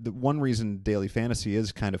is the one reason daily fantasy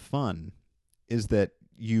is kind of fun is that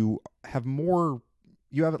you have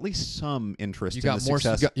at least some interest in the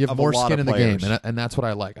success you have of more a lot skin of in the game, players. and that's what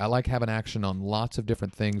I like. I like having action on lots of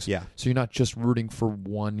different things. Yeah. So you're not just rooting for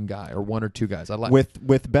one guy or one or two guys. I like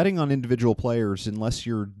With betting on individual players, unless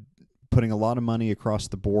you're putting a lot of money across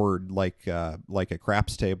the board, like a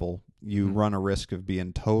craps table, you run a risk of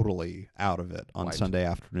being totally out of it on Right. Sunday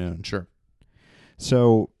afternoon. Sure.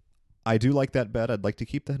 So I do like that bet. I'd like to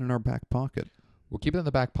keep that in our back pocket. We'll keep it in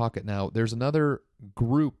the back pocket now. There's another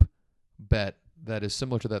group bet that is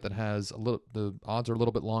similar to that has the odds are a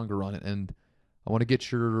little bit longer on it, and I want to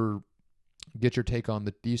get your take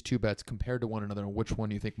on these two bets compared to one another and which one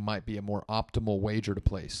you think might be a more optimal wager to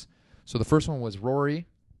place. So the first one was Rory,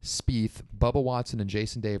 Spieth, Bubba Watson, and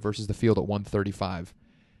Jason Day versus the field at 135.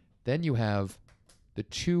 Then you have the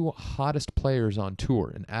two hottest players on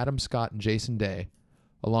tour, in Adam Scott and Jason Day,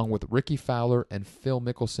 along with Ricky Fowler and Phil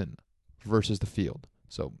Mickelson versus the field.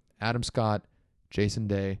 So Adam Scott, Jason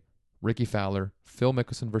Day, Ricky Fowler, Phil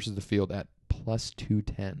Mickelson versus the field at plus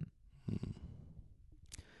 210.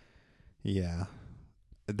 Yeah.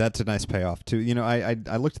 That's a nice payoff, too. You know, I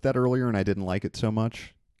looked at that earlier and I didn't like it so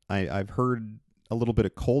much. I've heard a little bit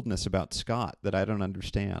of coldness about Scott that I don't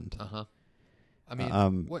understand. Uh-huh. I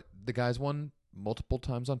mean, the guy's won multiple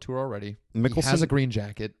times on tour already. He has Mickelson- a green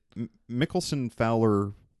jacket. Mickelson,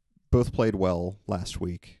 Fowler both played well last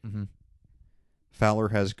week. Mm-hmm. Fowler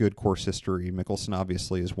has good course history. Mickelson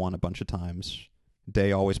obviously has won a bunch of times.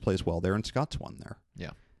 Day always plays well there, and Scott's won there.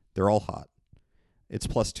 Yeah. They're all hot. It's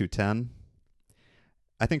plus 210.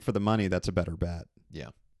 I think for the money, that's a better bet. Yeah.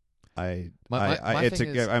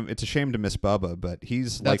 It's a shame to miss Bubba, but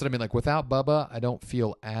That's what I mean. Like, without Bubba, I don't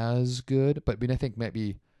feel as good. But I mean, I think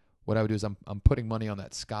maybe what I would do is I'm putting money on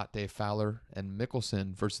that Scott, Day, Fowler, and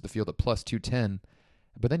Mickelson versus the field at plus 210.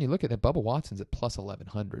 But then you look at it, Bubba Watson's at plus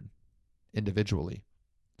 1,100 individually.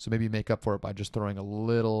 So maybe you make up for it by just throwing a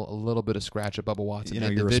little bit of scratch at Bubba Watson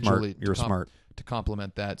individually. You're smart to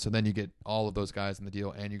complement that. So then you get all of those guys in the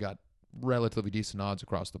deal, and you got relatively decent odds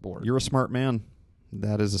across the board. You're a smart man.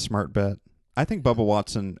 That is a smart bet. I think Bubba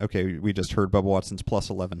Watson. Okay, we just heard Bubba Watson's plus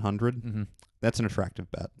 1,100. Mm-hmm. That's an attractive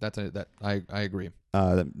bet. I agree.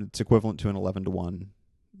 It's equivalent to an 11-1,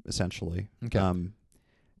 essentially. Okay.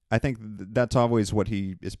 I think that's always what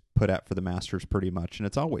he is put at for the Masters, pretty much, and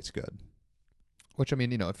it's always good. Which, I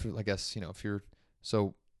mean,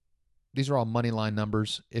 so these are all money line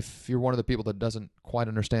numbers. If you're one of the people that doesn't quite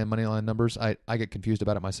understand money line numbers, I get confused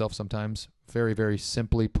about it myself sometimes. Very, very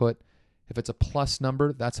simply put, if it's a plus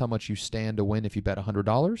number, that's how much you stand to win if you bet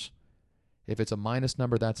 $100. If it's a minus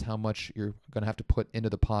number, that's how much you're going to have to put into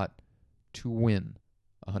the pot to win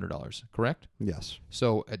 $100. Correct? Yes.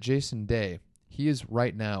 So at Jason Day, he is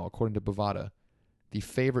right now, according to Bovada, the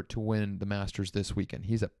favorite to win the Masters this weekend.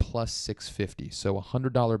 He's at plus 650. So a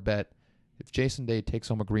 $100 bet. If Jason Day takes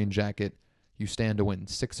home a green jacket, you stand to win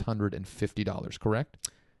 $650, correct?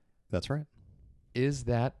 That's right. Is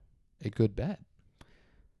that a good bet?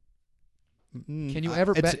 Can Can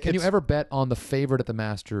you ever bet on the favorite at the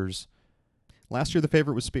Masters? Last year the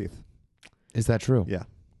favorite was Spieth. Is that true? Yeah.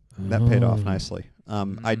 That paid off nicely.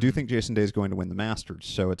 I do think Jason Day is going to win the Masters,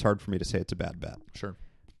 so it's hard for me to say it's a bad bet. Sure.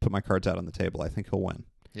 Put my cards out on the table. I think he'll win.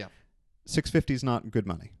 Yeah. 650 is not good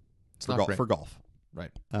money. It's not great. For golf.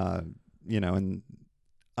 Right. And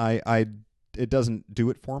it doesn't do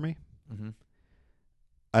it for me. Mm-hmm.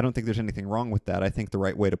 I don't think there's anything wrong with that. I think the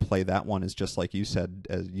right way to play that one is just like you said,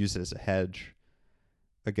 use it as a hedge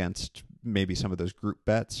against maybe some of those group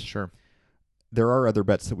bets. Sure. There are other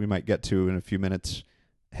bets that we might get to in a few minutes,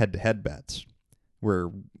 head-to-head bets, where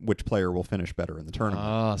which player will finish better in the tournament.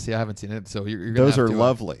 Oh, see, I haven't seen it. So you're gonna those have are to,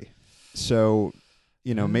 lovely. So,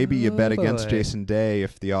 maybe you bet against boy. Jason Day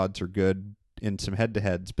if the odds are good in some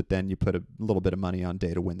head-to-heads, but then you put a little bit of money on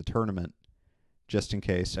Day to win the tournament, just in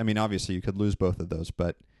case. I mean, obviously you could lose both of those,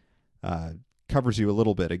 but covers you a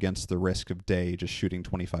little bit against the risk of Day just shooting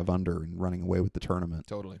 25 under and running away with the tournament.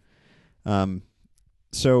 Totally.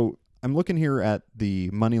 So I'm looking here at the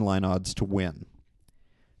money line odds to win.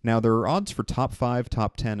 Now, there are odds for top 5,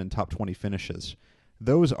 top 10, and top 20 finishes.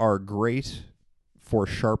 Those are great for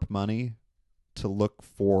sharp money to look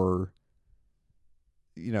for.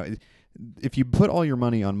 If you put all your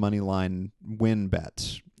money on money line win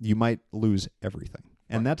bets, you might lose everything.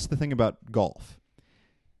 And that's the thing about golf.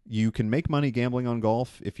 You can make money gambling on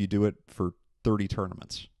golf if you do it for 30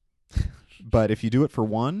 tournaments. But if you do it for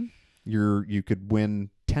one, you could win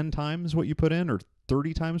 10 times what you put in or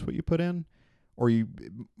 30 times what you put in, or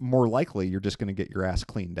more likely you're just going to get your ass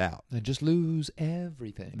cleaned out. And just lose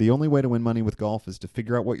everything. The only way to win money with golf is to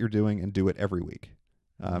figure out what you're doing and do it every week.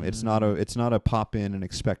 It's not a pop in and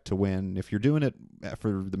expect to win. If you're doing it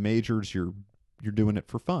for the majors, you're doing it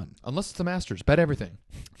for fun. Unless it's the Masters, bet everything.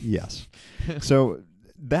 Yes. So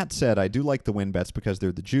that said, I do like the win bets because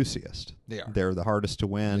they're the juiciest. They are. They're the hardest to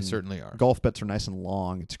win. They certainly are. Golf bets are nice and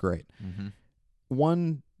long. It's great. Mm-hmm.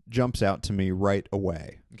 One jumps out to me right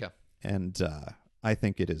away. Okay. And I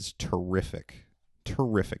think it is terrific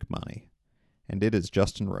money. And it is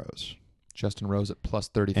Justin Rose. Justin Rose at plus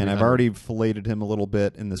 33. And I've already filleted him a little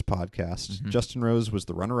bit in this podcast. Mm-hmm. Justin Rose was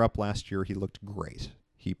the runner-up last year. He looked great.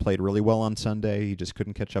 He played really well on Sunday. He just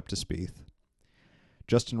couldn't catch up to Spieth.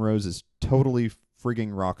 Justin Rose is totally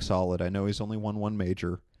frigging rock solid. I know he's only won one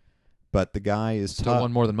major, but the guy is still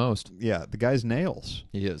won more than most. Yeah, the guy's nails.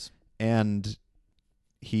 He is. And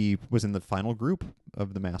he was in the final group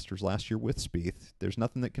of the Masters last year with Spieth. There's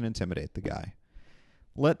nothing that can intimidate the guy.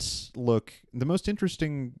 Let's look. The most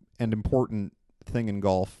interesting and important thing in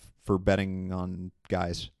golf for betting on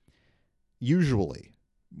guys, usually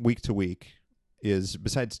week to week, is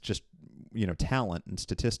besides just talent and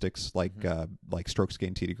statistics like strokes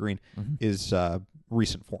gained tee to green, is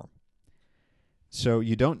recent form. So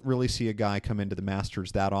you don't really see a guy come into the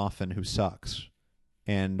Masters that often who sucks,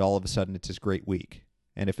 and all of a sudden it's his great week.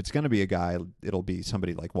 And if it's going to be a guy, it'll be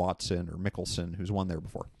somebody like Watson or Mickelson who's won there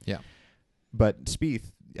before. Yeah. But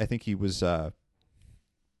Spieth, I think he was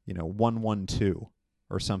 1-1-2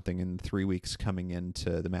 or something in 3 weeks coming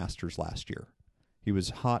into the Masters last year. He was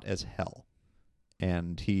hot as hell,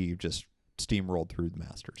 and he just steamrolled through the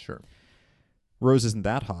Masters. Sure. Rose isn't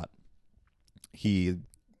that hot. He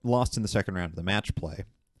lost in the second round of the match play,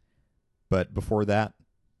 but before that,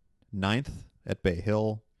 9th at Bay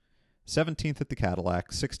Hill, 17th at the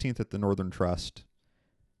Cadillac, 16th at the Northern Trust,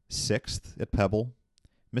 6th at Pebble,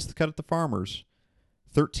 missed the cut at the Farmers,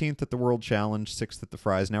 13th at the World Challenge, 6th at the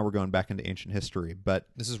Fry's. Now we're going back into ancient history. But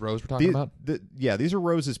this is Rose we're talking about? These are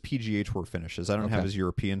Rose's PGA Tour finishes. I don't have his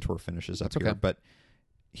European Tour finishes up here. But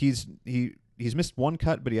he's missed one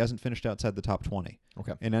cut, but he hasn't finished outside the top 20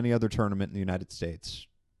 in any other tournament in the United States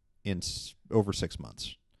in over 6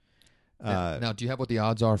 months. Now, do you have what the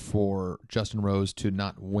odds are for Justin Rose to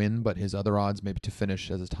not win, but his other odds maybe to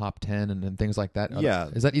finish as a top 10 and things like that? Yeah.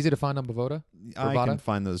 Is that easy to find on Bovada? I can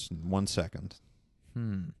find those in 1 second.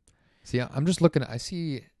 See, I'm just looking. I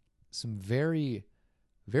see some very,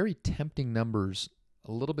 very tempting numbers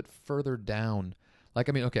a little bit further down.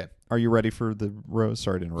 Okay. Are you ready for the Rose?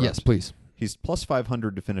 Sorry to interrupt. Yes, please. He's plus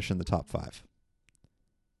 500 to finish in the top 5.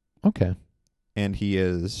 Okay. And he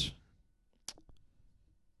is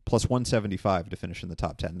plus 175 to finish in the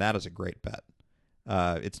top 10. That is a great bet.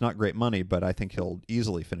 It's not great money, but I think he'll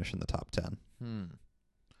easily finish in the top 10.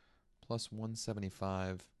 Plus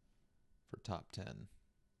 175 for top 10.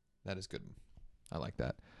 That is good. I like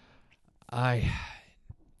that.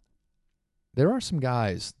 There are some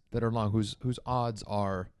guys that are long whose odds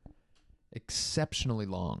are exceptionally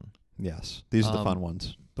long. Yes. These are the fun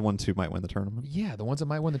ones. The ones who might win the tournament. Yeah, the ones that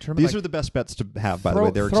might win the tournament. These are the best bets to have, by the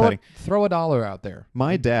way. They're exciting. Throw $1 out there.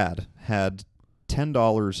 My dad had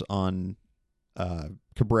 $10 on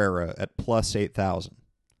Cabrera at plus 8,000.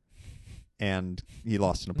 And he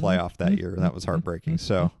lost in a playoff that year. That was heartbreaking.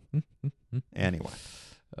 So, anyway.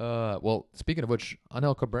 Well, speaking of which,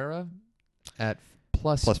 Anel Cabrera at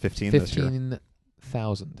plus 15 this year.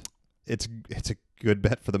 15,000. It's a good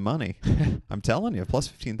bet for the money. I'm telling you, plus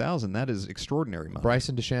 15,000. That is extraordinary money.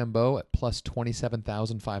 Bryson DeChambeau at plus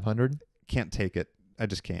 27,500. Can't take it. I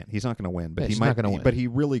just can't. He's not going to win, but he might. Not gonna win. But he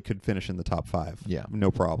really could finish in the top 5. Yeah,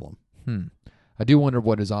 no problem. I do wonder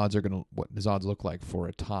what his odds look like for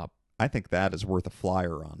a top. I think that is worth a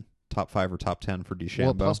flyer on top 5 or top 10 for DeChambeau.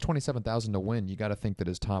 Well, plus 27,000 to win. You got to think that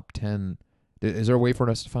his top 10. Is there a way for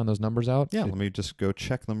us to find those numbers out? Yeah, let me just go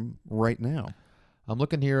check them right now. I'm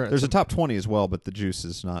looking here. There's a top 20 as well, but the juice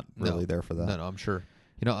is not really there for that. No, I'm sure.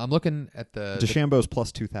 I'm looking at the DeChambeau's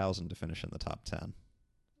plus 2,000 to finish in the top 10.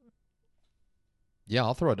 Yeah,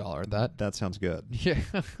 I'll throw $1 at that. That sounds good. Yeah.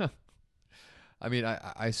 I mean,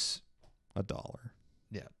 I $1.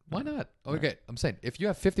 Yeah. Why not? Okay, right. I'm saying if you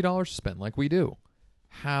have $50 to spend, like we do,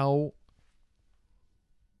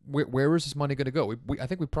 where is this money going to go? I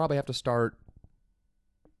think we probably have to start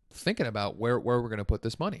thinking about where we're going to put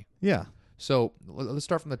this money. Yeah. So let's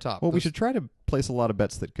start from the top. Well, we should try to place a lot of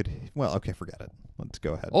bets that could. Well, okay, forget it. Let's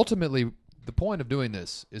go ahead. Ultimately, the point of doing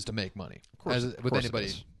this is to make money. Of course, as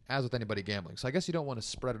with anybody gambling. So I guess you don't want to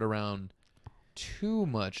spread it around too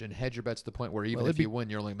much and hedge your bets to the point where even if you win,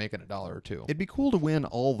 you're only making $1 or $2. It'd be cool to win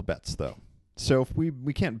all the bets, though. So if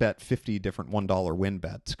we can't bet 50 different $1 win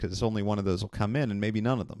bets because only one of those will come in and maybe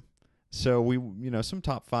none of them. So some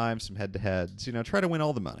top 5, some head-to-heads. Try to win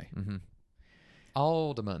all the money. Mm-hmm.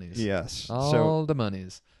 All the monies. Yes. All the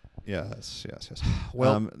monies. Yes.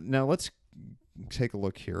 Well, now let's take a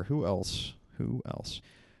look here. Who else?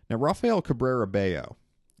 Now, Rafael Cabrera Bello.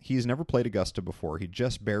 He's never played Augusta before. He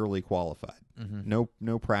just barely qualified.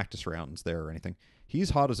 No practice rounds there or anything.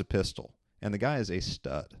 He's hot as a pistol, and the guy is a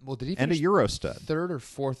stud. Well, did he and a finish Euro stud? third or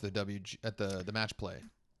fourth at the match play?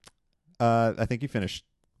 I think he finished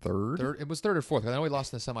third. It was third or fourth. I know he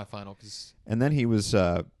lost in the semifinal. And then he was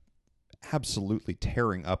absolutely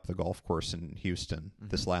tearing up the golf course in Houston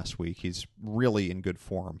this last week. He's really in good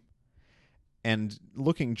form. And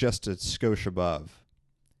looking just a skosh above,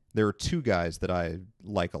 there are two guys that I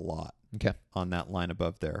like a lot on that line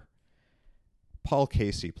above there. Paul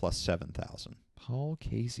Casey plus 7,000. Paul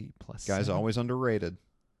Casey plus Guy's 7. always underrated.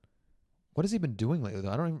 What has he been doing lately, though?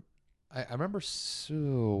 I don't even... I remember...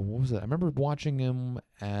 what was it? I remember watching him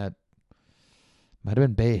at... Might have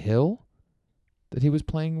been Bay Hill that he was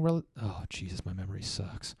playing... Oh, Jesus, my memory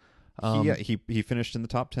sucks. He finished in the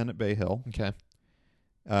top 10 at Bay Hill. Okay.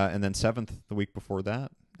 And then 7th the week before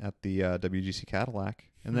that at the WGC Cadillac.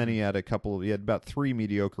 And then he had about 3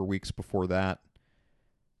 mediocre weeks before that.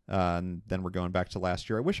 And then we're going back to last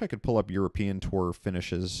year. I wish I could pull up European Tour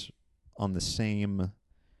finishes on the same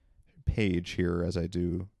page here as I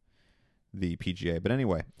do the PGA. But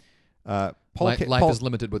anyway, Life is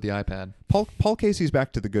limited with the iPad. Paul Casey's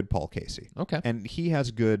back to the good Paul Casey. Okay. And he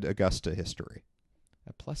has good Augusta history.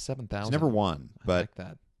 At plus 7,000. He's never won, but I like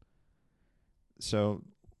that. So,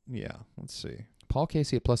 yeah, let's see. Paul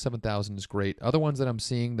Casey at plus 7,000 is great. Other ones that I'm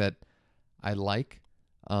seeing that I like,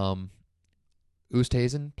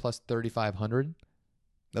 Oosthuizen plus 3,500.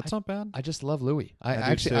 That's not bad. I just love Louis.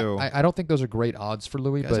 I don't think those are great odds for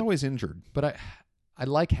Louis. He's always injured. But I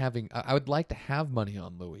like having. I would like to have money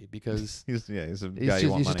on Louis because he's a guy you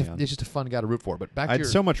want money on. He's just a fun guy to root for. But I'd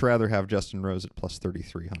so much rather have Justin Rose at plus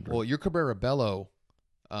 3,300. Well, your Cabrera Bello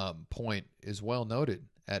point is well noted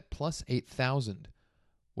at plus 8,000.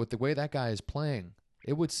 With the way that guy is playing,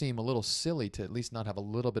 it would seem a little silly to at least not have a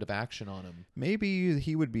little bit of action on him. Maybe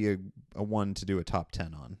he would be a one to do a top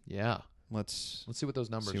 10 on. Yeah. Let's see what those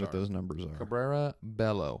numbers are. Those numbers are. Cabrera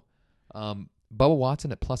Bello. Bubba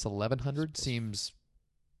Watson at plus 1,100 seems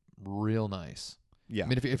real nice. Yeah. I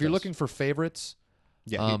mean, if you're looking for favorites,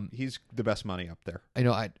 yeah, he's the best money up there. I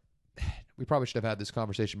know. We probably should have had this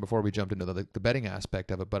conversation before we jumped into the betting aspect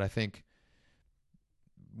of it, but I think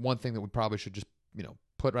one thing that we probably should just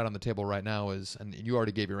put right on the table right now is, and you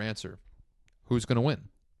already gave your answer, who's going to win?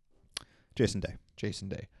 Jason Day. Jason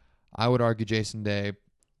Day. I would argue Jason Day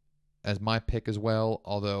as my pick as well,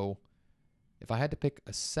 although if I had to pick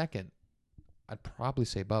a second, I'd probably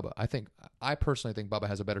say Bubba. I personally think Bubba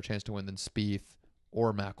has a better chance to win than Spieth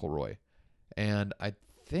or McIlroy. And I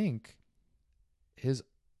think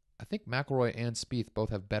McIlroy and Spieth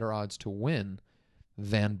both have better odds to win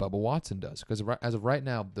than Bubba Watson does. Because as of right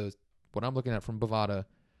now, what I'm looking at from Bovada,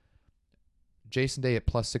 Jason Day at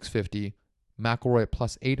plus 650, McIlroy at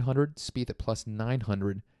plus 800, Spieth at plus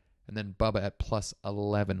 900, and then Bubba at plus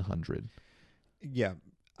 1,100. Yeah,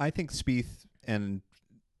 I think Spieth and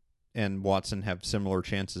Watson have similar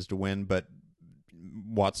chances to win, but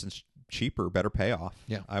Watson's cheaper, better payoff.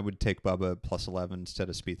 Yeah. I would take Bubba at plus 11 instead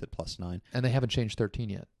of Spieth at plus 9. And they haven't changed 13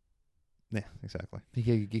 yet. Yeah, exactly.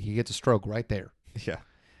 He gets a stroke right there. Yeah.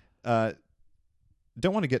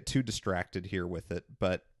 Don't want to get too distracted here with it,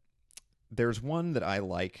 but there's one that I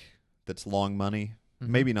like that's long money,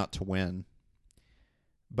 maybe not to win,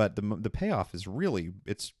 but the payoff is really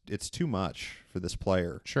it's too much for this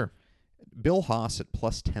player. Sure. Bill Haas at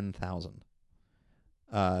plus 10,000.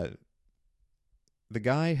 The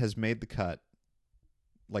guy has made the cut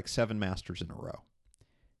like 7 Masters in a row,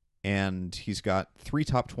 and he's got 3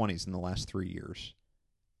 top 20s in the last 3 years,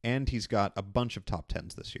 and he's got a bunch of top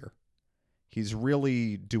 10s this year. He's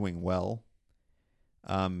really doing well.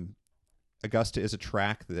 Augusta is a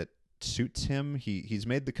track that suits him. He's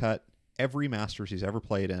made the cut every Masters he's ever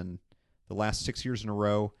played in the last 6 years in a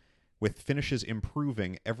row, with finishes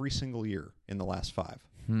improving every single year in the last 5.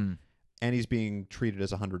 And he's being treated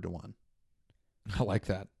as 100 to 1. I like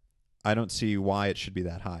that. I don't see why it should be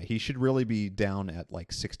that high. He should really be down at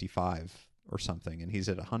like 65 or something, and he's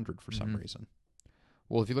at 100 for some reason.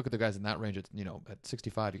 Well, if you look at the guys in that range, it's, at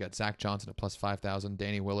 65, you got Zach Johnson at plus 5,000,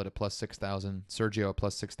 Danny Willett at plus 6,000, Sergio at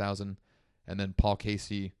plus 6,000, and then Paul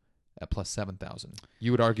Casey at plus 7,000.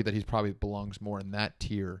 You would argue that he probably belongs more in that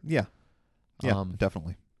tier. Yeah. Yeah,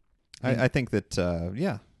 definitely. I think that,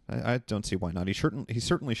 I don't see why not. He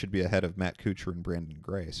certainly should be ahead of Matt Kuchar and Brandon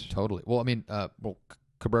Grace. Totally. Well, I mean,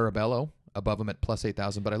 Cabrera Bello above him at plus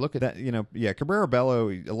 8,000, but I look at that. Cabrera Bello,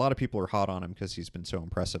 a lot of people are hot on him because he's been so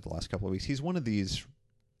impressive the last couple of weeks. He's one of these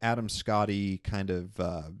Adam Scotty kind of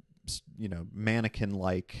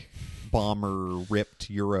mannequin-like bomber ripped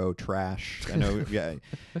Euro trash. I know, yeah.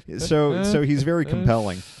 So he's very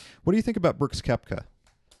compelling. What do you think about Brooks Koepka?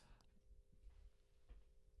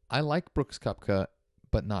 I like Brooks Koepka,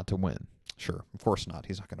 but not to win. Sure, of course not.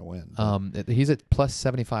 He's not going to win. He's at plus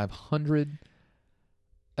 7,500.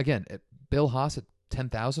 Again, Bill Haas at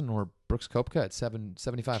 10,000 or Brooks Koepka at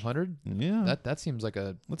 7,500. Yeah, that seems like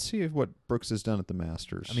a. Let's see what Brooks has done at the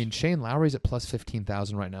Masters. I mean, Shane Lowry's at plus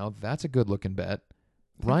 15,000 right now. That's a good looking bet.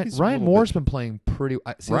 He's Ryan Moore's been playing pretty.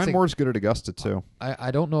 Ryan Moore's good at Augusta too.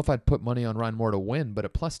 I don't know if I'd put money on Ryan Moore to win, but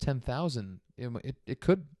at plus 10,000, it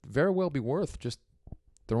could very well be worth just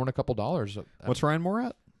throwing a couple dollars. What's Ryan Moore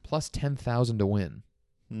at? Plus 10,000 to win.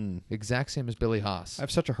 Exact same as Billy Haas. I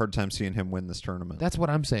have such a hard time seeing him win this tournament. That's what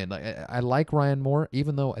I'm saying. Like I like Ryan Moore,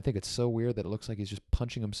 even though I think it's so weird that it looks like he's just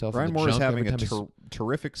punching himself. Ryan in the Moore is junk having every a time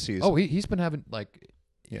terrific season. Oh, he's been having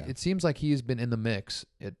Yeah. It seems like he's been in the mix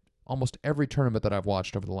at almost every tournament that I've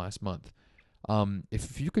watched over the last month.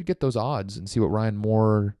 If you could get those odds and see what Ryan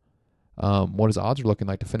Moore, what his odds are looking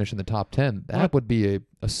like to finish in the top 10, that would be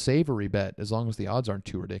a savory bet as long as the odds aren't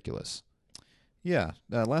too ridiculous. Yeah.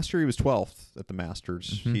 Last year he was 12th at the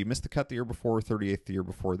Masters. Mm-hmm. He missed the cut the year before, 38th the year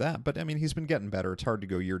before that. But, I mean, he's been getting better. It's hard to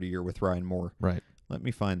go year to year with Ryan Moore. Right. Let me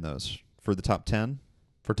find those. For the top 10?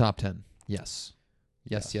 For top 10, yes.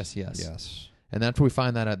 Yes. And after we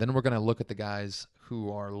find that out, then we're going to look at the guys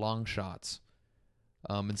who are long shots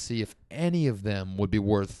and see if any of them would be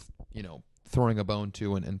worth, throwing a bone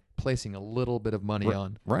to and placing a little bit of money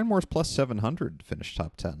on. Ryan Moore's plus 700 to finish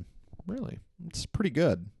top 10. Really? It's pretty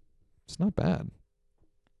good. It's not bad.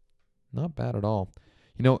 Not bad at all.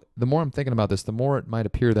 The more I'm thinking about this, the more it might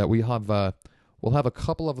appear that we'll have a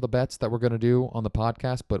couple of the bets that we're going to do on the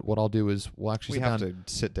podcast, but what I'll do is we'll actually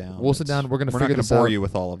sit down. We'll sit down. We're going to figure this out. We're not going to bore you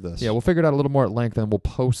with all of this. Yeah, we'll figure it out a little more at length, and we'll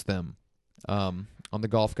post them on the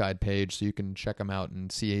Golf Guide page so you can check them out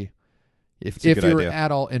and see if you're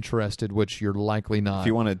at all interested, which you're likely not. If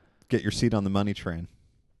you want to get your seat on the money train.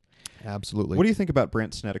 Absolutely. What do you think about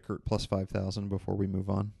Brandt Snedeker plus 5,000 before we move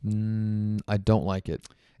on? I don't like it.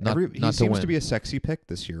 He seems to be a sexy pick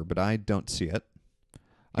this year, but I don't see it.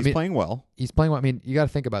 He's playing well. He's playing well. I mean, you got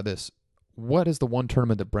to think about this. What is the one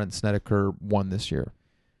tournament that Brandt Snedeker won this year?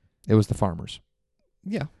 It was the Farmers.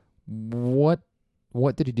 Yeah. What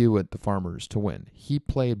did he do at the Farmers to win? He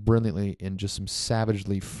played brilliantly in just some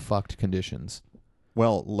savagely fucked conditions.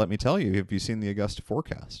 Well, let me tell you, have you seen the Augusta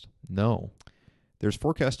forecast? No. There's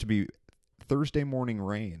forecast to be Thursday morning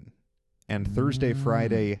rain and Thursday,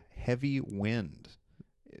 Friday heavy wind.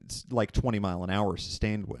 It's like 20 mile an hour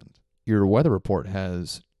sustained wind. Your weather report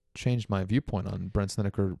has changed my viewpoint on Brandt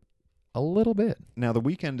Snedeker a little bit. Now, the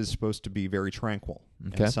weekend is supposed to be very tranquil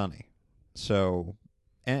and sunny. So,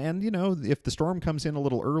 and if the storm comes in a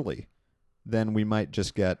little early, then we might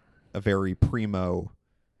just get a very primo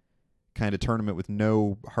kind of tournament with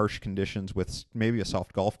no harsh conditions with maybe a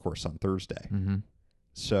soft golf course on Thursday. Mm-hmm.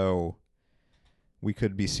 So we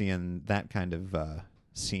could be seeing that kind of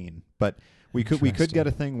scene. But we could get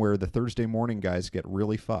a thing where the Thursday morning guys get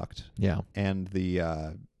really fucked. Yeah. And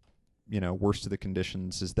the worst of the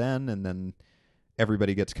conditions is then, and then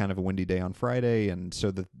everybody gets kind of a windy day on Friday, and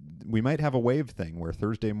so we might have a wave thing where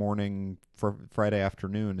Thursday morning for Friday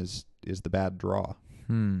afternoon is the bad draw.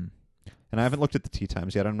 And I haven't looked at the tee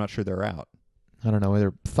times yet. I'm not sure they're out. I don't know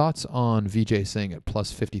either. Thoughts on Vijay Singh at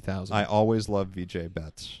plus 50,000? I always love Vijay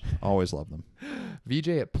bets. Always love them.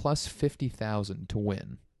 Vijay at plus 50,000 to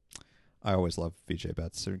win. I always love Vijay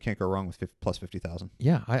bets. So you can't go wrong with plus 50,000.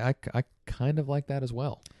 Yeah, I kind of like that as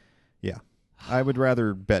well. Yeah. I would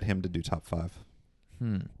rather bet him to do top 5.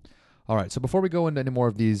 All right, so before we go into any more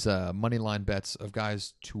of these money line bets of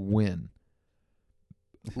guys to win,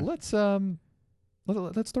 let's throw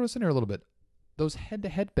this in here a little bit. Those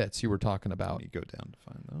head-to-head bets you were talking about. You go down to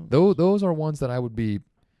find those. Those are ones that I would be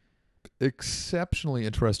exceptionally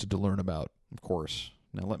interested to learn about. Of course.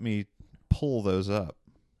 Now let me pull those up.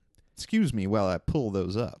 Excuse me while I pull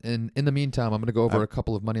those up. And in the meantime, I'm going to go over a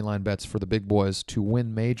couple of money line bets for the big boys to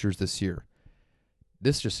win majors this year.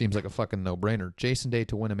 This just seems like a fucking no-brainer. Jason Day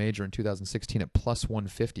to win a major in 2016 at plus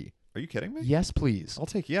 150. Are you kidding me? Yes, please. I'll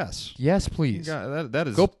take yes. Yes, please. That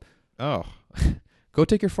is... Go, go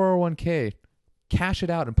take your 401k, cash it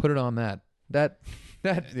out, and put it on that.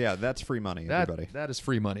 Yeah, that's free money, everybody. That is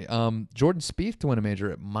free money. Jordan Spieth to win a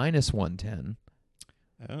major at minus 110.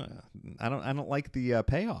 I don't like the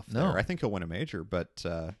payoff there. No. I think he'll win a major, but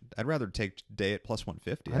I'd rather take Day at plus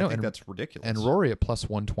 150. I know, think that's ridiculous. And Rory at plus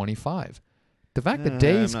 125. The fact that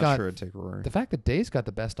Day's I'm not got sure I'd take Rory. the fact that Day's got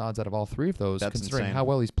the best odds out of all three of those, That's considering insane. how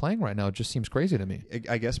well he's playing right now, it just seems crazy to me.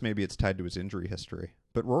 I guess maybe it's tied to his injury history.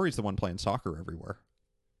 But Rory's the one playing soccer everywhere.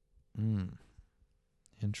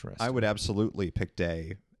 Interesting. I would absolutely pick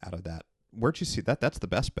Day out of that. Where'd you see that? That's the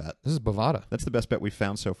best bet. This is Bovada. That's the best bet we've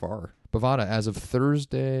found so far. Bovada as of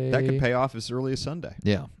Thursday. That could pay off as early as Sunday.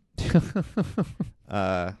 Yeah.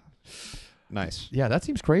 Nice. Yeah, that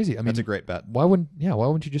seems crazy. I mean, That's a great bet. why wouldn't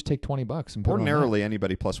you just take $20 and put it on that? Ordinarily,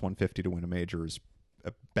 anybody plus 150 to win a major is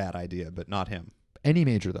a bad idea, but not him. Any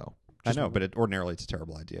major though. I know, but ordinarily it's a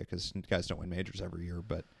terrible idea because guys don't win majors every year.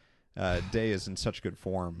 But Day is in such good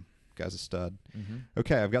form. Guy's a stud. Mm-hmm.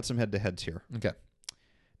 Okay, I've got some head-to-heads here. Okay.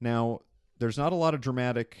 Now, there's not a lot of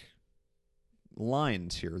dramatic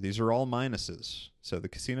lines here. These are all minuses. So the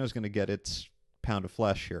casino's going to get its pound of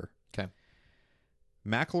flesh here. Okay.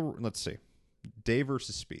 Let's see. Day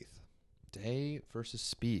versus Spieth. Day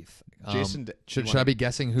versus Spieth. Jason, Should I be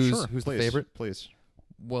guessing who's please, the favorite? Please.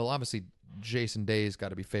 Well, obviously, Jason Day's got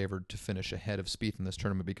to be favored to finish ahead of Spieth in this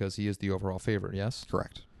tournament because he is the overall favorite, yes?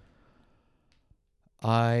 Correct.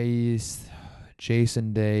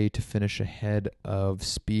 Jason Day to finish ahead of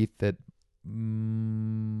Spieth at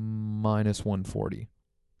minus 140.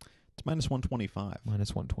 It's minus 125.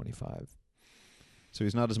 Minus 125. So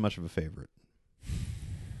he's not as much of a favorite.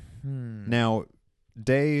 Hmm. Now,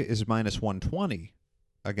 Day is minus 120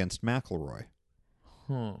 against McIlroy.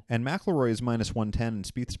 Huh. And McIlroy is minus 110 and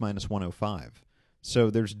Spieth's minus 105. So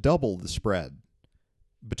there's double the spread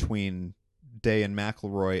between Day and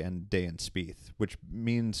McIlroy and Day and Spieth, which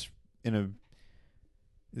means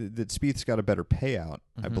that Spieth's got a better payout,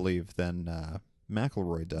 I believe, than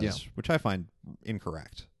McIlroy does, which I find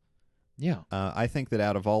incorrect. Yeah. I think that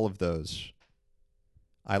out of all of those,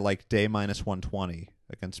 I like Day minus 120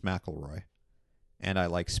 against McIlroy, and I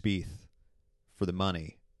like Spieth for the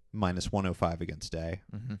money minus 105 against Day.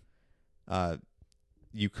 Mm-hmm.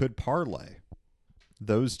 You could parlay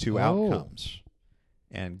those two outcomes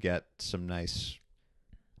and get some nice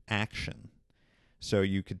action. So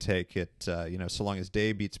you could take it, so long as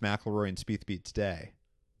Day beats McIlroy and Spieth beats Day,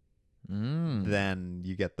 then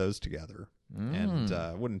you get those together. And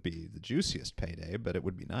it wouldn't be the juiciest payday, but it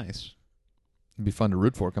would be nice. It'd be fun to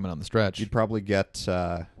root for coming on the stretch. You'd probably get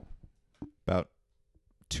about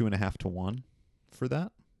 2.5 to 1 for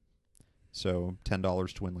that. So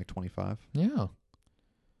 $10 to win like 25. Yeah.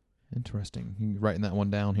 Interesting. You writing that one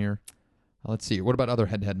down here. Let's see. What about other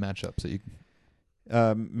head-to-head matchups that you?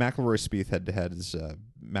 McIlroy Spieth head-to-head is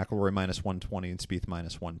McIlroy minus 120 and Spieth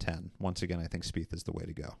minus 110. Once again, I think Spieth is the way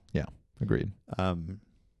to go. Yeah, agreed.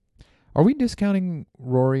 Are we discounting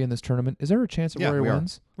Rory in this tournament? Is there a chance that Rory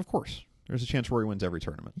wins? Of course. There's a chance Rory wins every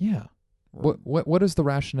tournament. Yeah. What is the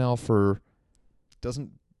rationale for?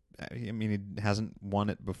 He hasn't won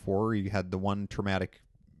it before. He had the one traumatic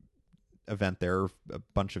event there a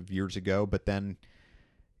bunch of years ago, but then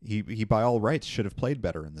he by all rights should have played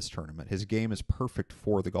better in this tournament. His game is perfect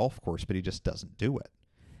for the golf course, but he just doesn't do it.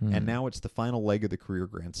 And now it's the final leg of the career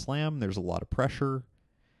Grand Slam. There's a lot of pressure.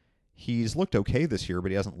 He's looked okay this year, but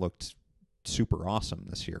he hasn't looked super awesome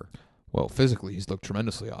this year. Well, physically, he's looked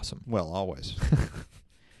tremendously awesome. Well, always.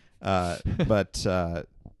 But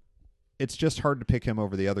it's just hard to pick him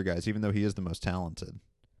over the other guys, even though he is the most talented.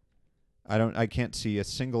 I can't see a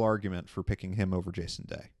single argument for picking him over Jason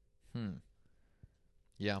Day.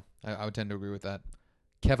 Yeah, I would tend to agree with that.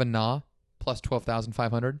 Kevin Na plus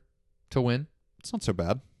 12,500 to win. It's not so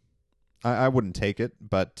bad. I wouldn't take it,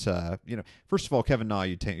 but first of all, Kevin Na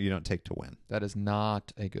you don't take to win. That is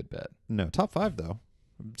not a good bet. No, top 5 though.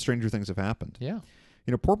 Stranger things have happened. Yeah.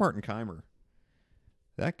 Poor Martin Keimer.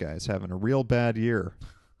 That guy's having a real bad year.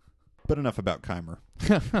 But enough about Keimer.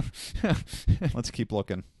 Let's keep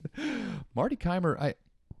looking. Marty Keimer,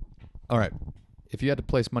 all right. If you had to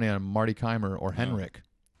place money on Marty Keimer or Henrik.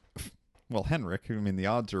 Well, Henrik, the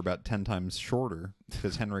odds are about 10 times shorter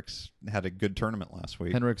because Henrik's had a good tournament last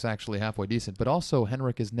week. Henrik's actually halfway decent, but also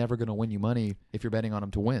Henrik is never going to win you money if you're betting on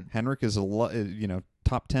him to win. Henrik is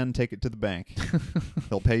top 10, take it to the bank.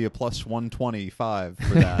 He'll pay you plus 125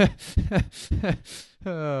 for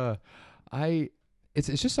that.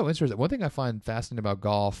 It's just so interesting. One thing I find fascinating about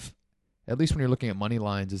golf, at least when you're looking at money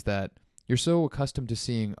lines, is that you're so accustomed to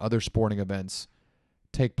seeing other sporting events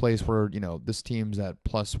take place where, this team's at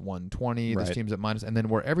plus 120, right. This team's at minus, and then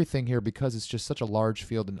where everything here, because it's just such a large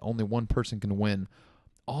field and only one person can win,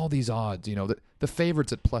 all these odds, the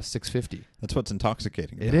favorite's at plus 650. That's what's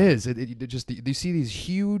intoxicating about it. Is. It just, you see these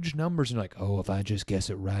huge numbers and you're like, oh, if I just guess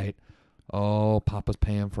it right, Papa's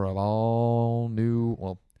paying for an all new,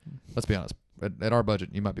 well, let's be honest. At our budget,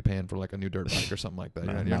 you might be paying for like a new dirt bike or something like that.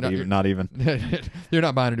 Not even. You're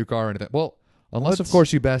not buying a new car or anything. Well, Unless, of Let's-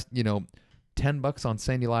 course, you bet, $10 on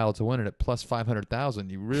Sandy Lyle to win it at plus 500,000.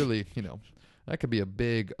 You really, that could be a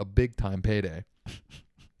big time payday.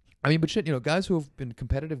 I mean, but shit, guys who have been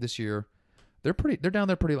competitive this year, they're down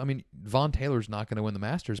there pretty. I mean, Von Taylor's not going to win the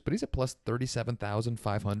Masters, but he's at plus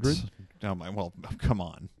 37,500. Oh my, well, come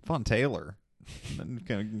on, Von Taylor.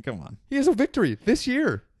 Come on. He has a victory this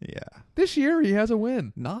year. Yeah. This year he has a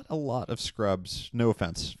win. Not a lot of scrubs. No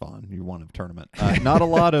offense, Vaughn. You won a tournament. Not a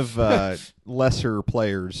lot of lesser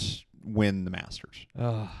players win the Masters.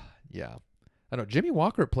 Yeah. I don't know. Jimmy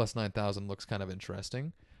Walker at plus 9,000 looks kind of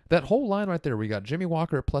interesting. That whole line right there, we got Jimmy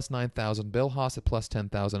Walker at plus 9,000, Bill Haas at plus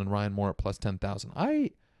 10,000, and Ryan Moore at plus 10,000.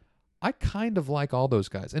 I kind of like all those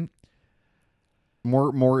guys. And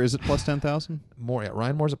More is it plus 10,000? Moore, yeah,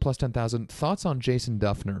 Ryan Moore's at plus 10,000. Thoughts on Jason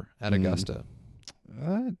Duffner at Augusta?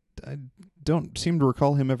 I don't seem to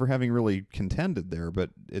recall him ever having really contended there, but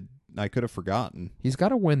I could have forgotten. He's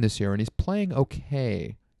got a win this year, and he's playing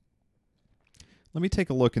okay. Let me take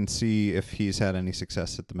a look and see if he's had any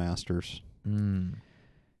success at the Masters.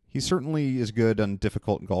 He certainly is good on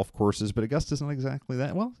difficult golf courses, but Augusta's not exactly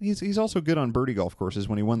that. Well, he's also good on birdie golf courses.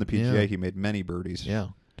 When he won the PGA, Yeah. he made many birdies. Yeah,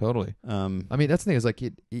 totally. I mean, that's the thing is like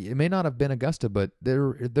it may not have been Augusta, but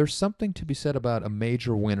there's something to be said about a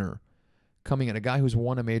major winner coming in, a guy who's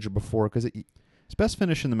won a major before, because his best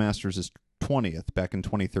finish in the Masters is 20th back in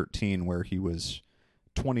 2013, where he was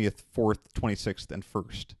 20th, 4th, 26th, and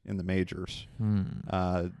 1st in the majors.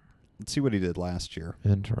 Let's see what he did last year.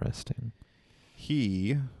 Interesting.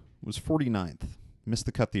 He was 49th. Missed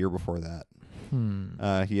the cut the year before that.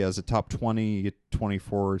 He has a top 20,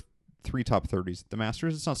 24, 3 top 30s at the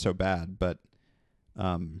Masters. It's not so bad, but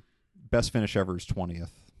best finish ever is 20th.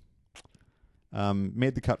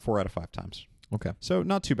 Made the cut 4 out of 5 times. Okay. So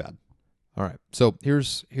not too bad. All right. So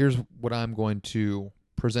here's what I'm going to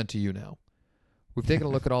present to you now. We've taken a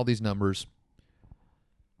look at all these numbers.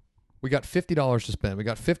 We got $50 to spend. We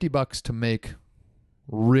got $50 to make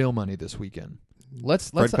real money this weekend. Let's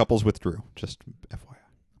Fred Couples withdrew. Just FYI.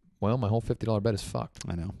 Well, my whole $50 bet is fucked.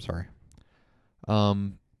 I know. Sorry. All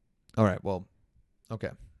right. Well, okay.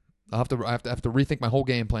 I have to rethink my whole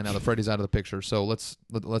game plan now that Freddie's out of the picture. So let's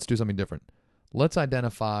do something different. Let's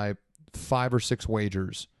identify 5 or 6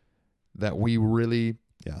 wagers that we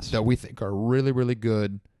think are really, really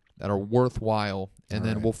good, that are worthwhile, and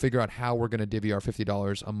then we'll figure out how we're going to divvy our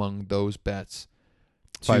 $50 among those bets.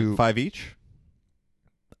 Five each?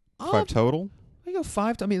 5 total? We go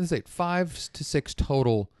 5. Let's say 5 to 6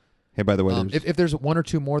 total. Hey, by the way, if there's 1 or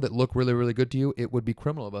 2 more that look really, really good to you, it would be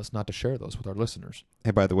criminal of us not to share those with our listeners.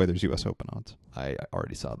 there's U.S. Open odds. I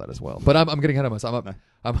already saw that as well, but I'm getting ahead of myself.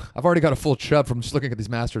 I've already got a full chub from just looking at these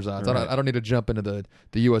Masters odds. Right. I don't need to jump into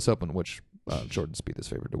the U.S. Open, which Jordan Spieth is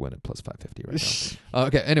favored to win at plus 550 right now.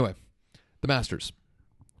 Okay, anyway, the Masters,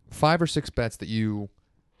 5 or 6 bets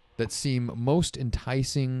that seem most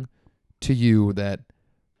enticing to you that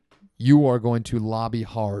you are going to lobby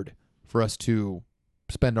hard for us to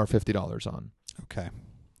spend our $50 on. Okay.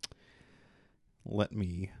 Let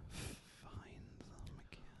me find them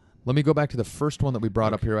again. Let me go back to the first one that we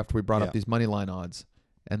brought up here after we brought up these money line odds,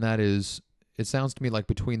 and that is, it sounds to me like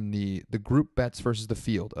between the group bets versus the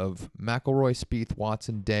field of McIlroy, Spieth,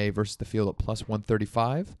 Watson, Day versus the field at plus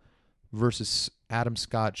 135 versus Adam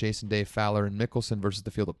Scott, Jason Day, Fowler, and Mickelson versus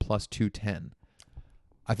the field at plus 210.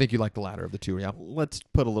 I think you like the latter of the two, yeah? Let's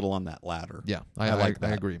put a little on that ladder. Yeah, I like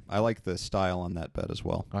that. I agree. I like the style on that bet as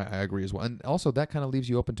well. I agree as well. And also, that kind of leaves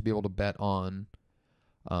you open to be able to bet on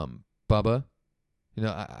Bubba.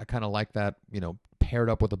 I kind of like that, paired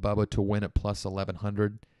up with a Bubba to win at plus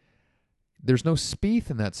 1,100. There's no Spieth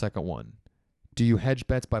in that second one. Do you hedge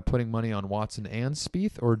bets by putting money on Watson and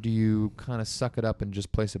Spieth, or do you kind of suck it up and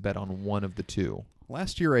just place a bet on one of the two?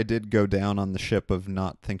 Last year, I did go down on the ship of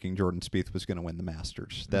not thinking Jordan Spieth was going to win the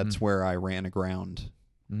Masters. That's where I ran aground,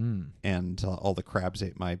 and all the crabs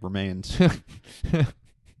ate my remains.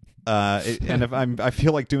 I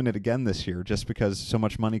feel like doing it again this year, just because so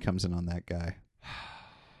much money comes in on that guy.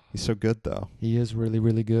 He's so good, though. He is really,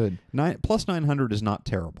 really good. Plus 900 is not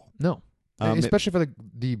terrible. No, especially for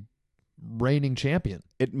the reigning champion.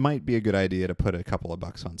 It might be a good idea to put a couple of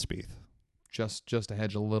bucks on Spieth, just to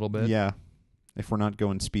hedge a little bit. Yeah. If we're not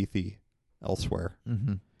going Spiethy elsewhere.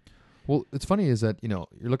 Mm-hmm. Well, it's funny is that, you're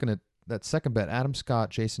looking at that second bet, Adam Scott,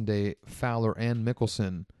 Jason Day, Fowler, and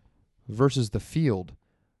Mickelson versus the field.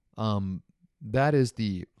 That is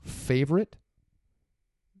the favorite,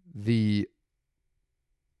 the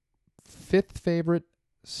 5th favorite,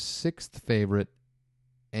 6th favorite,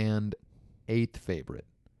 and 8th favorite.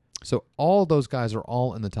 So all those guys are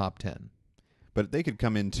all in the top 10. But they could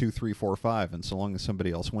come in 2, 3, 4, 5, and so long as somebody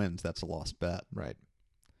else wins, that's a lost bet. Right.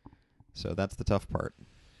 So that's the tough part.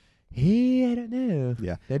 I don't know.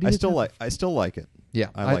 Yeah, That'd be I the still tough- like it. Yeah,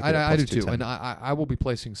 I like it at I do plus too, 210. and I will be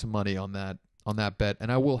placing some money on that bet,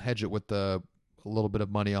 and I will hedge it with a little bit of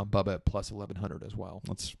money on Bubba at plus 1100 as well.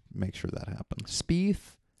 Let's make sure that happens.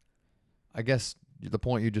 Spieth, I guess the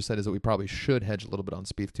point you just said is that we probably should hedge a little bit on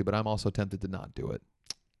Spieth too, but I'm also tempted to not do it.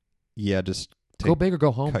 Yeah, just Go big or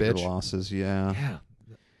go home, cut bitch. your losses. Yeah. Yeah.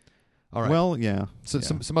 All right. Well, yeah. So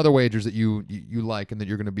yeah. some other wagers that you like and that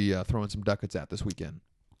you're going to be throwing some ducats at this weekend.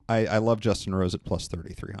 I love Justin Rose at plus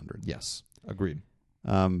 3,300. Yes, agreed.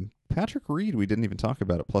 Patrick Reed, we didn't even talk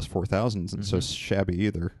about at plus 4,000. Isn't so shabby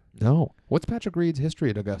either. No. What's Patrick Reed's history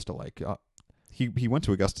at Augusta like? He went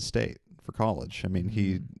to Augusta State for college. I mean,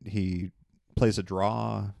 he plays a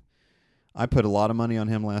draw. I put a lot of money on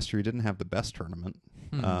him last year. He didn't have the best tournament.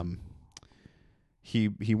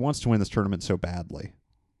 He wants to win this tournament so badly,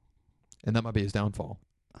 and that might be his downfall.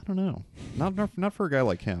 I don't know. Not for a guy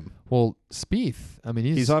like him. Well, Spieth, I mean,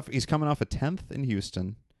 he's coming off a 10th in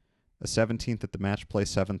Houston, a 17th at the match play,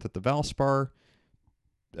 7th at the Valspar,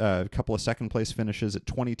 a couple of second place finishes at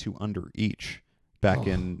 22 under each back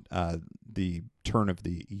in the turn of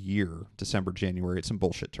the year, December, January. It's some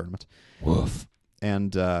bullshit tournaments. Woof.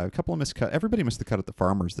 And a couple of missed cut. Everybody missed the cut at the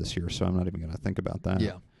Farmers this year, so I'm not even going to think about that.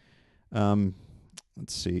 Yeah.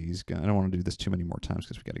 Let's see. I don't want to do this too many more times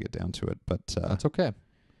because we got to get down to it. But that's okay.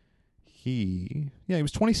 He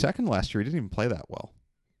was 22nd last year. He didn't even play that well.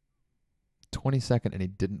 22nd, and he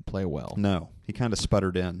didn't play well. No, he kind of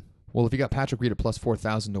sputtered in. Well, if you got Patrick Reed at plus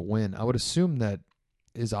 4,000 to win, I would assume that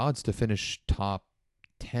his odds to finish top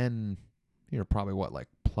 10, probably what, like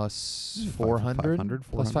plus 400? 500,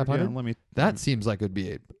 plus 500? Yeah, that seems like it would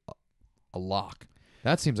be a lock.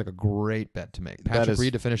 That seems like a great bet to make. Patrick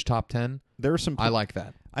Reed to finish top 10. There are some. I like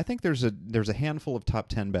that. I think there's a handful of top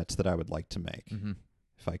 10 bets that I would like to make. Mm-hmm.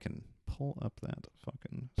 If I can pull up that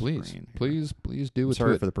fucking screen here. Please do it.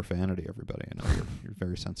 Sorry for the profanity, everybody. I know you're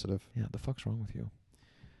very sensitive. Yeah, the fuck's wrong with you?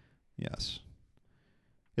 Yes.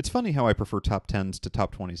 It's funny how I prefer top 10s to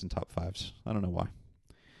top 20s and top 5s. I don't know why.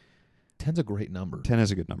 10's a great number. 10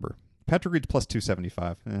 is a good number. Patrick Reed's plus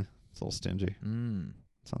 275. It's a little stingy.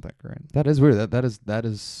 It's not that great. That is weird. That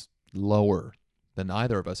is lower than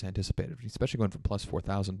either of us anticipated, especially going from plus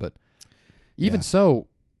 4,000. But even so,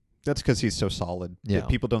 that's because he's so solid. Yeah.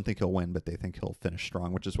 People don't think he'll win, but they think he'll finish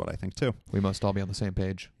strong, which is what I think too. We must all be on the same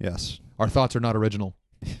page. Yes. Our thoughts are not original.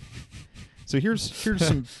 So here's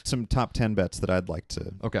some top 10 bets that I'd like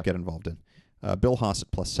to get involved in. Bill Haas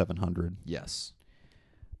at plus 700. Yes.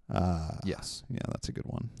 Yes. Yeah, that's a good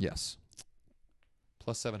one. Yes.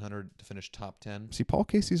 Plus 700 to finish top 10. See, Paul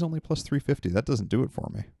Casey's only plus 350. That doesn't do it for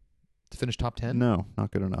me. To finish top 10? No,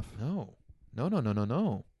 not good enough. No.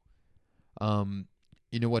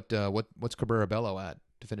 You know what's Cabrera Bello at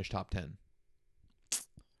to finish top 10?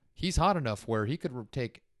 He's hot enough where he could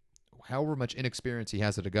take however much inexperience he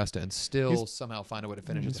has at Augusta and still somehow find a way to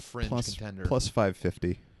finish as a fringe contender. Plus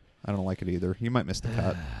 550. I don't like it either. You might miss the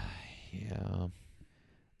cut. Yeah.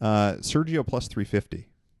 Sergio plus 350.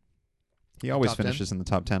 He always Top finishes 10? in the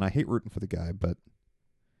top 10. I hate rooting for the guy, but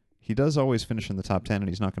he does always finish in the top 10, and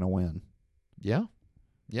he's not going to win. Yeah.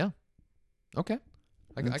 Yeah. Okay.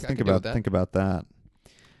 I think can deal with that. Think about that.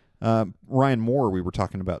 Ryan Moore, we were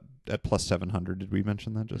talking about at plus 700. Did we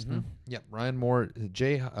mention that just now? Yeah. Ryan Moore,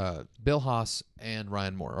 Bill Haas, and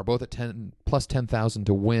Ryan Moore are both at plus 10,000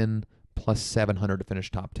 to win, plus 700 to finish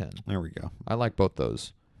top 10. There we go. I like both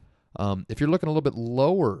those. If you're looking a little bit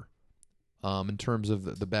lower in terms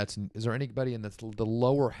of the bets, is there anybody in the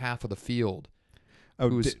lower half of the field?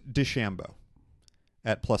 DeChambeau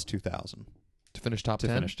at plus 2,000 to finish top 10?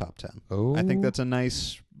 To finish top 10. Oh. I think that's a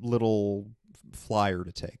nice little flyer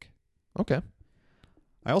to take. Okay.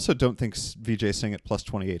 I also don't think Vijay Singh at plus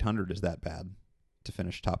 2,800 is that bad to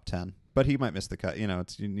finish top 10. But he might miss the cut. You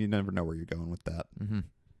never know where you're going with that. Mm-hmm.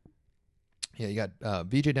 Yeah, you got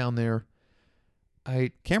VJ down there.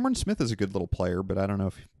 Cameron Smith is a good little player, but I don't know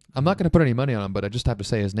if... I'm not going to put any money on him, but I just have to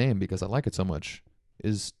say his name because I like it so much.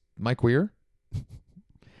 Is Mike Weir?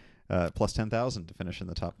 Plus 10,000 to finish in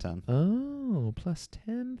the top 10. Oh, plus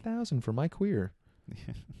 10,000 for Mike Weir.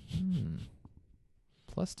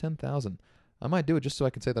 Plus 10,000. I might do it just so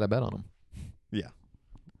I can say that I bet on him. Yeah.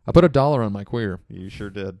 I put $1 on Mike Weir. You sure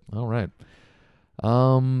did. All right.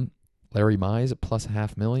 Larry Mize at plus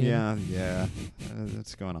 $500,000. Yeah.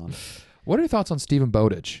 What's going on? What are your thoughts on Stephen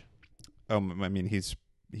Bowditch? I mean, he's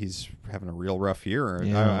having a real rough year.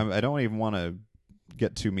 Yeah. I don't even want to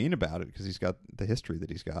get too mean about it because he's got the history that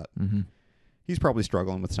he's got. Mm-hmm. He's probably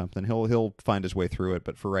struggling with something. He'll find his way through it,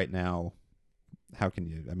 but for right now, how can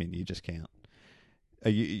you? I mean, you just can't.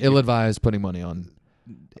 Ill-advised putting money on.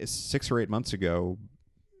 6 or 8 months ago,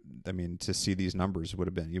 I mean, to see these numbers would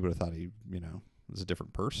have been, you would have thought he, was a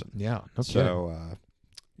different person. Yeah, no kidding. So,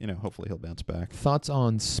 hopefully he'll bounce back. Thoughts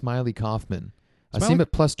on Smiley Kaufman? I see Smiley- him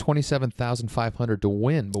at plus 27,500 to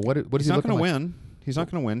win, but what is He's he not looking going to like? win. He's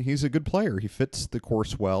not going to win. He's a good player. He fits the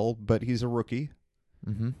course well, but he's a rookie.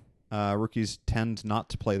 Mm-hmm. Rookies tend not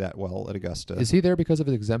to play that well at Augusta. Is he there because of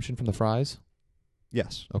his exemption from the Fries?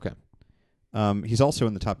 Yes. Okay. He's also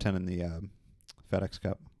in the top 10 in the FedEx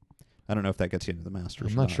Cup. I don't know if that gets you into the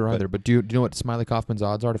Masters. I'm or not sure but either, but do you know what Smiley Kaufman's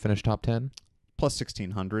odds are to finish top 10? Plus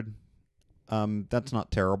 1,600. That's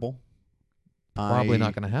not terrible. Probably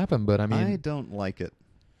not going to happen, but I I mean, don't like it.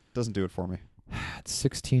 Doesn't do it for me. it's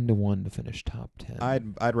 16 to 1 to finish top 10.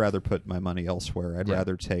 I'd rather put my money elsewhere. I'd Yeah.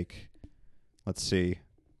 rather take, let's see,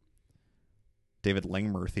 David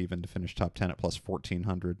Langmuth even to finish top 10 at plus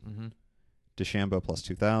 1,400. Mm-hmm. DeChambeau plus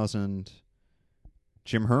 2,000.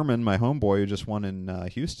 Jim Herman, my homeboy, who just won in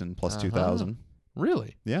Houston, plus 2,000.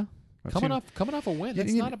 Really? Yeah. I've Coming seen- off a win. Yeah,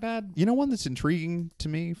 That's not a bad. You know one that's intriguing to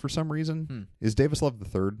me for some reason is Davis Love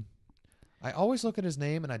III. I always look at his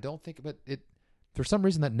name and I don't think, but it for some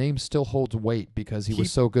reason that name still holds weight because he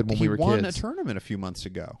was so good when we were He won kids. a tournament a few months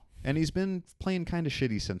ago, and he's been playing kind of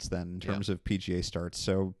shitty since then in terms of PGA starts.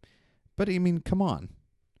 So, but I mean, come on,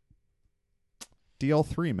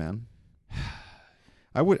 DL3, man.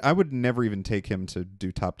 I would never even take him to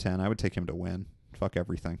do top 10. I would take him to win. Fuck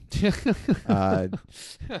everything.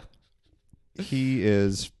 He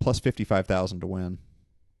is plus 55,000 to win.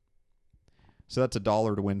 So that's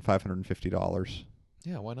 $1 to win $550.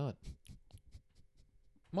 Yeah, why not?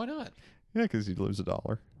 Why not? Yeah, because you'd lose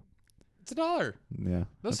 $1. It's $1. Yeah,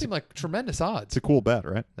 Those seem like tremendous odds. it's a cool bet,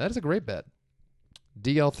 right? That is a great bet.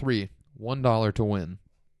 DL3, $1 to win.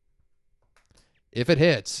 If it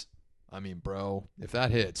hits, I mean, bro, if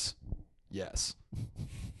that hits, yes.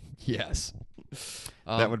 Yes.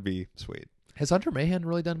 That would be sweet. Has Hunter Mahan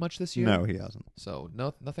really done much this year? No, he hasn't. So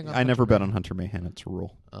nothing on I never bet Mahan. on Hunter Mahan. It's a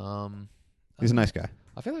rule. Um, He's a nice guy.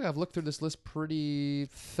 I feel like I've looked through this list pretty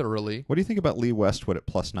thoroughly. What do you think about Lee Westwood at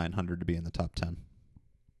plus 900 to be in the top 10?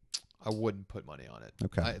 I wouldn't put money on it.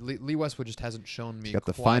 Okay. Lee Westwood just hasn't shown me He's got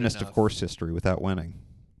the quite finest enough. of course history without winning.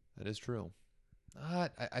 That is true.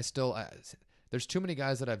 There's too many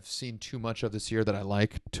guys that I've seen too much of this year that I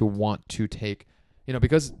like to want to take,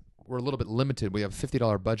 because we're a little bit limited. We have a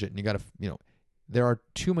 $50 budget, and you got to, there are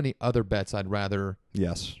too many other bets I'd rather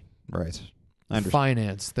Yes, right. I understand.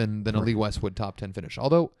 finance than a Right. Lee Westwood top 10 finish.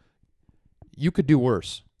 Although you could do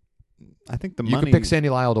worse. I think the You money. could pick Sandy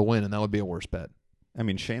Lyle to win, and that would be a worse bet. I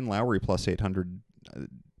mean, Shane Lowry plus 800.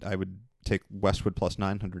 I would take Westwood plus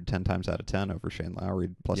 900 10 times out of 10 over Shane Lowry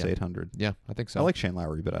plus Yeah. 800. Yeah, I think so. I like Shane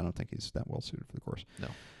Lowry, but I don't think he's that well suited for the course. No.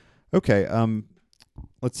 Okay.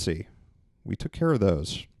 Let's see. We took care of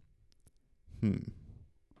those.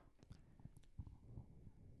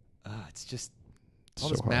 It's just all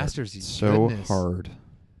So this hard. Masters. So goodness. hard.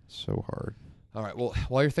 So hard. All right. Well,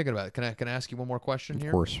 while you're thinking about it, can I ask you one more question Of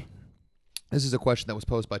here? course. This is a question that was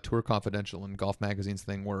posed by Tour Confidential and Golf Magazine's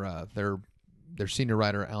thing, where their senior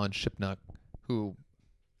writer Alan Shipnuck, who,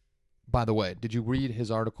 by the way, did you read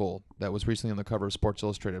his article that was recently on the cover of Sports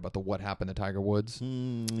Illustrated about what happened to Tiger Woods?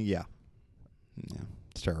 Yeah. Yeah.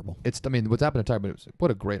 It's terrible. What's happened to Tiger Woods?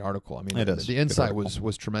 What a great article! I mean, It is. the Good insight article.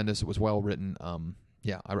 was tremendous. It was well written.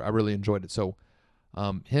 I really enjoyed it. So,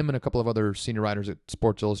 him and a couple of other senior writers at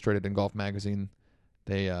Sports Illustrated and Golf Magazine,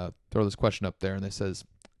 they throw this question up there, and it says,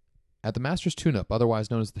 at the Masters Tune-Up, otherwise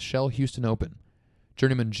known as the Shell Houston Open,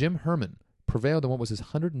 journeyman Jim Herman prevailed in what was his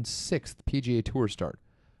 106th PGA Tour start,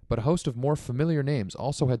 but a host of more familiar names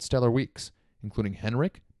also had stellar weeks, including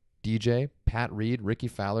Henrik, DJ, Pat Reed, Ricky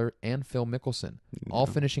Fowler, and Phil Mickelson, all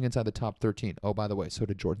finishing inside the top 13. Oh, by the way, so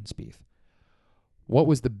did Jordan Spieth. What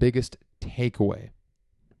was the biggest takeaway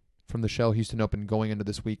from the Shell Houston Open going into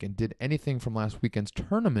this week, and did anything from last weekend's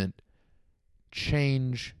tournament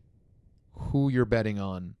change who you're betting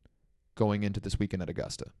on going into this weekend at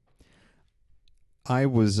Augusta? I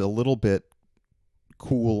was a little bit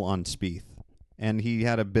cool on Spieth, and he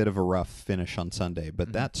had a bit of a rough finish on Sunday.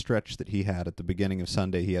 But that stretch that he had at the beginning of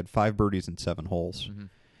Sunday, he had 5 birdies in 7 holes. Mm-hmm.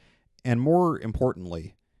 And more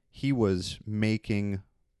importantly, he was making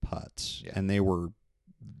putts, and they were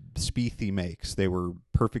Spiethy makes. They were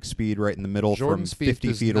perfect speed right in the middle Jordan from Spieth 50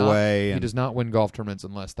 does feet not- away. He And, does not win golf tournaments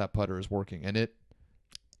unless that putter is working, and it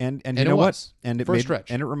and and you it know what? was And it for a stretch.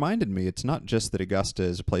 And it reminded me, it's not just that Augusta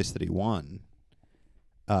is a place that he won,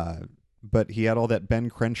 but he had all that Ben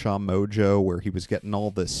Crenshaw mojo where he was getting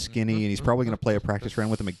all the skinny, and he's probably going to play a practice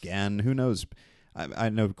round with him again. Who knows? I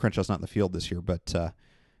know Crenshaw's not in the field this year, but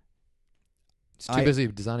He's too busy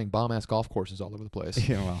designing bomb-ass golf courses all over the place.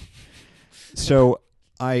 yeah, well. So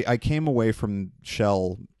I came away from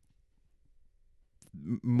Shell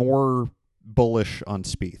more bullish on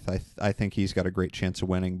Spieth. I think he's got a great chance of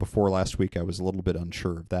winning. Before last week, I was a little bit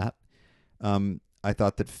unsure of that. I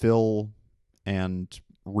thought that Phil and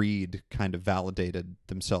Reed kind of validated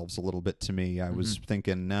themselves a little bit to me. I was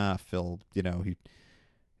thinking, Phil,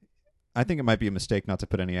 I think it might be a mistake not to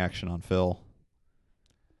put any action on Phil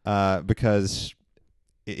because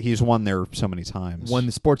he's won there so many times. When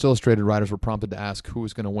the Sports Illustrated writers were prompted to ask who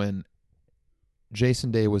was going to win,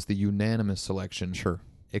 Jason Day was the unanimous selection. Sure.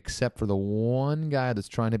 Except for the one guy that's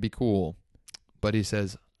trying to be cool. But he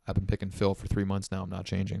says, I've been picking Phil for 3 months now. I'm not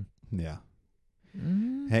changing. Yeah.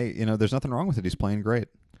 Hey, there's nothing wrong with it. He's playing great.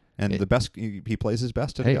 And the best he plays his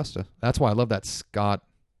best at Augusta. That's why I love that Scott,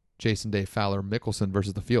 Jason Day, Fowler, Mickelson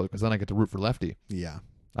versus the field, because then I get to root for lefty. Yeah.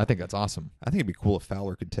 I think that's awesome. I think it'd be cool if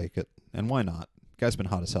Fowler could take it. And why not? Guy's been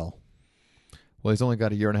hot as hell. Well, he's only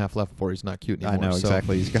got a year and a half left before he's not cute anymore. I know,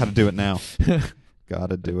 exactly. He's got to do it now.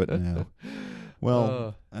 Got to do it now.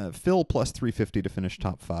 Well, Phil plus 350 to finish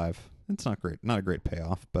top 5. It's not great. Not a great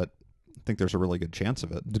payoff, but I think there's a really good chance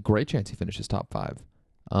of it. There's a great chance he finishes top 5.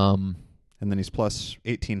 And then he's plus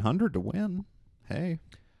 1,800 to win. Hey.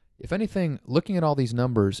 If anything, looking at all these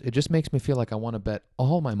numbers, it just makes me feel like I want to bet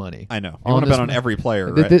all my money. I know. You want to bet on every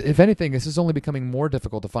player, right? If anything, this is only becoming more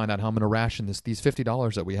difficult to find out how I'm going to ration these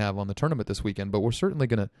 $50 that we have on the tournament this weekend, but we're certainly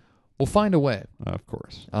going to we'll find a way. Of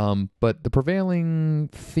course. But the prevailing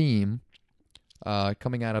theme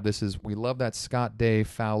coming out of this is we love that Scott Day,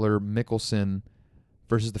 Fowler, Mickelson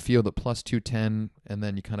versus the field at plus 210, and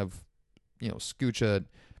then you kind of, scooch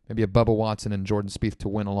maybe a Bubba Watson and Jordan Spieth to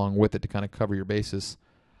win along with it to kind of cover your bases.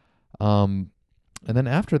 And then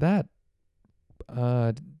after that,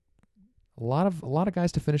 a lot of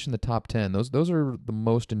guys to finish in the top 10. Those are the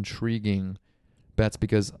most intriguing bets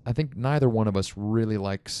because I think neither one of us really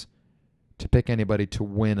likes to pick anybody to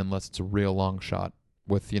win unless it's a real long shot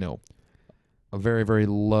with a very, very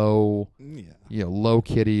low low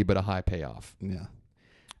kitty but a high payoff. Yeah,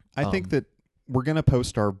 I think that we're going to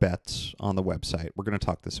post our bets on the website. We're going to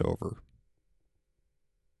talk this over.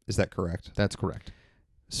 Is that correct? That's correct.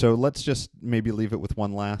 So let's just maybe leave it with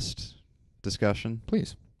one last discussion.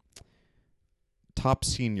 Please. Top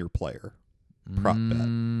senior player. Prop bet.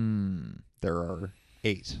 There are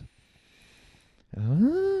 8.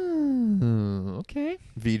 Oh, okay.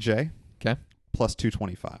 VJ. Okay. Plus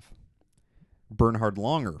 225. Bernhard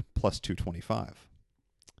Longer. Plus 225.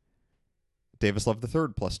 Davis Love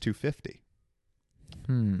III. Plus 250.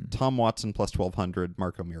 Tom Watson. Plus 1,200.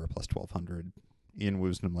 Mark O'Meara. Plus 1,200. Ian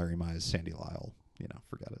Woosnam, Larry Mize, Sandy Lyle.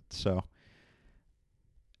 Forget it. So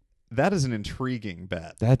that is an intriguing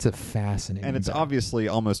bet. That's a fascinating And it's bet. obviously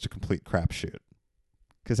almost a complete crapshoot.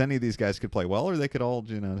 Because any of these guys could play well, or they could all,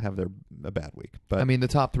 have a bad week. But I mean, the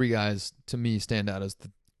top 3 guys, to me, stand out as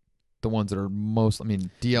the ones that are most,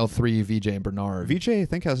 DL3, VJ, and Bernard. VJ, I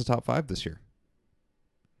think, has a top 5 this year.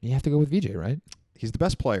 You have to go with VJ, right? He's the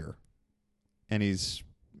best player. And he's,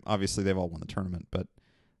 obviously, they've all won the tournament, but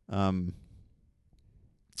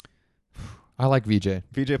I like VJ.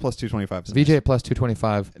 VJ plus 225. VJ plus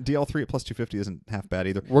 225. DL3 at plus 250 isn't half bad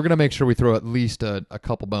either. We're going to make sure we throw at least a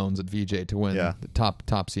couple bones at VJ to win the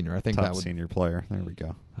top senior. I think top that would senior player. There we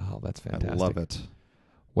go. Oh, that's fantastic. I love it.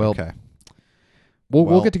 Well, okay.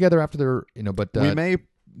 We'll get together after their, but we may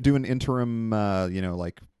do an interim,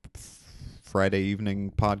 like Friday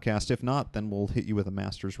evening podcast. If not, then we'll hit you with a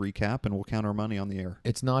Masters recap and we'll count our money on the air.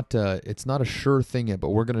 It's not a sure thing yet, but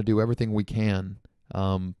we're going to do everything we can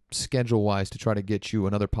schedule-wise to try to get you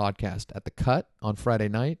another podcast at the Cut on Friday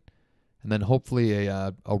night, and then hopefully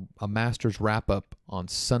a Masters wrap-up on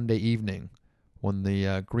Sunday evening when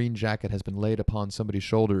the green jacket has been laid upon somebody's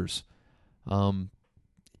shoulders.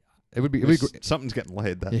 It would be something's getting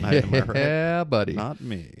laid that night. Am I right? Yeah, buddy. Not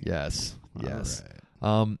me. Yes. Yes.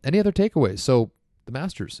 All right. Any other takeaways? So the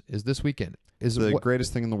Masters is this weekend. Is the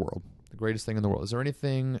greatest thing in the world. The greatest thing in the world. Is there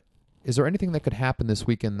anything that could happen this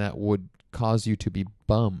weekend that would cause you to be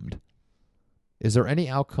bummed? Is there any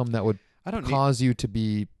outcome that would cause you to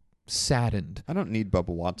be saddened? I don't need Bubba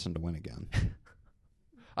Watson to win again.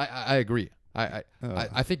 I agree. I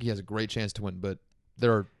think he has a great chance to win, but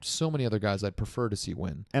there are so many other guys I'd prefer to see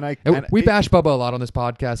win. We bash Bubba a lot on this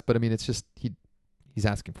podcast, but it's just he's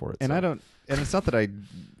asking for it. And so. It's not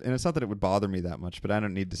that it would bother me that much, but I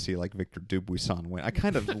don't need to see like Victor Dubuisson win. I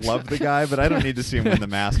kind of love the guy, but I don't need to see him win the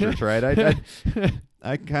Masters, right?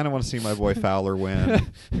 I kind of want to see my boy Fowler win.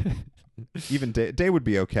 Even Day would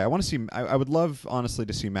be okay. I want to see. I would love, honestly,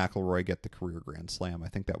 to see McIlroy get the career Grand Slam. I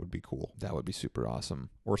think that would be cool. That would be super awesome.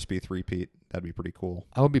 Or Spieth repeat. That'd be pretty cool.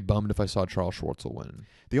 I would be bummed if I saw Charles Schwartzel win.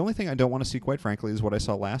 The only thing I don't want to see, quite frankly, is what I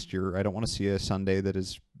saw last year. I don't want to see a Sunday that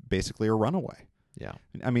is basically a runaway. Yeah.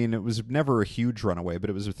 I mean, it was never a huge runaway, but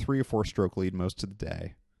it was a 3 or 4 stroke lead most of the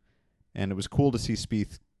day. And it was cool to see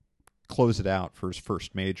Spieth close it out for his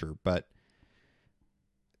first major, but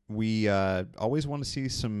we always want to see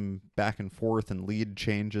some back and forth and lead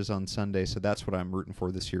changes on Sunday, so that's what I'm rooting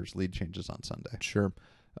for this year's lead changes on Sunday. Sure.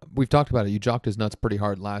 We've talked about it. You jocked his nuts pretty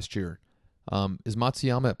hard last year. Is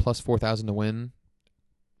Matsuyama at plus 4,000 to win?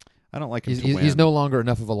 I don't like him to win. He's no longer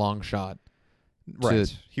enough of a long shot.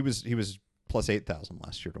 Right. He was plus 8,000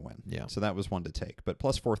 last year to win. Yeah. So that was one to take. But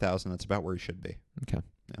plus 4,000, that's about where he should be. Okay.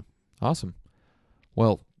 Yeah. Awesome.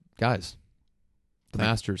 Well, guys, the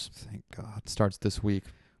Masters Thank God. starts this week.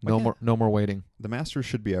 Why No more waiting. The Masters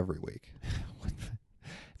should be every week.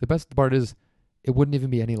 The best part is it wouldn't even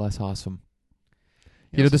be any less awesome.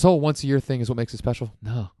 You know, Yes. this whole once a year thing is what makes it special?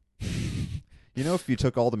 No. You know, if you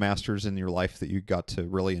took all the Masters in your life that you got to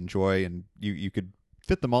really enjoy and you could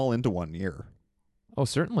fit them all into 1 year, Oh,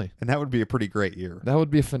 certainly. and that would be a pretty great year. That would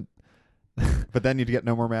be But then you'd get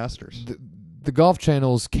no more Masters. the Golf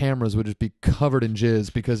Channel's cameras would just be covered in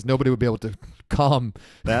jizz because nobody would be able to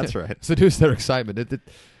That's right. seduce their excitement.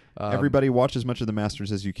 Everybody watch as much of the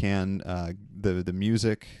Masters as you can. The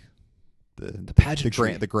music, the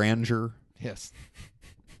pageantry. the grandeur, Yes.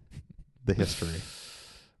 the history.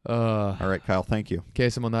 All All right, Kyle, thank you.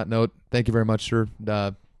 Kasem, on that note, thank you very much, sir.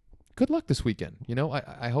 Good luck this weekend. You know,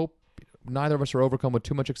 I hope neither of us are overcome with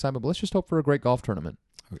too much excitement, but let's just hope for a great golf tournament.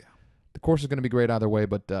 Oh, yeah. The course is going to be great either way,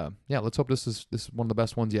 but yeah, let's hope this is one of the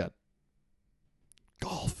best ones yet.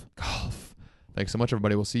 Golf. Thanks so much,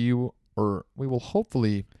 everybody. We'll see you, or we will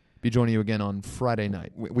hopefully be joining you again on Friday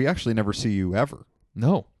night. We actually never see you ever.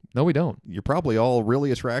 No, we don't. You're probably all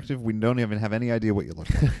really attractive. We don't even have any idea what you look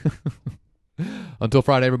like. Until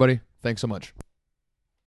Friday, everybody. Thanks so much.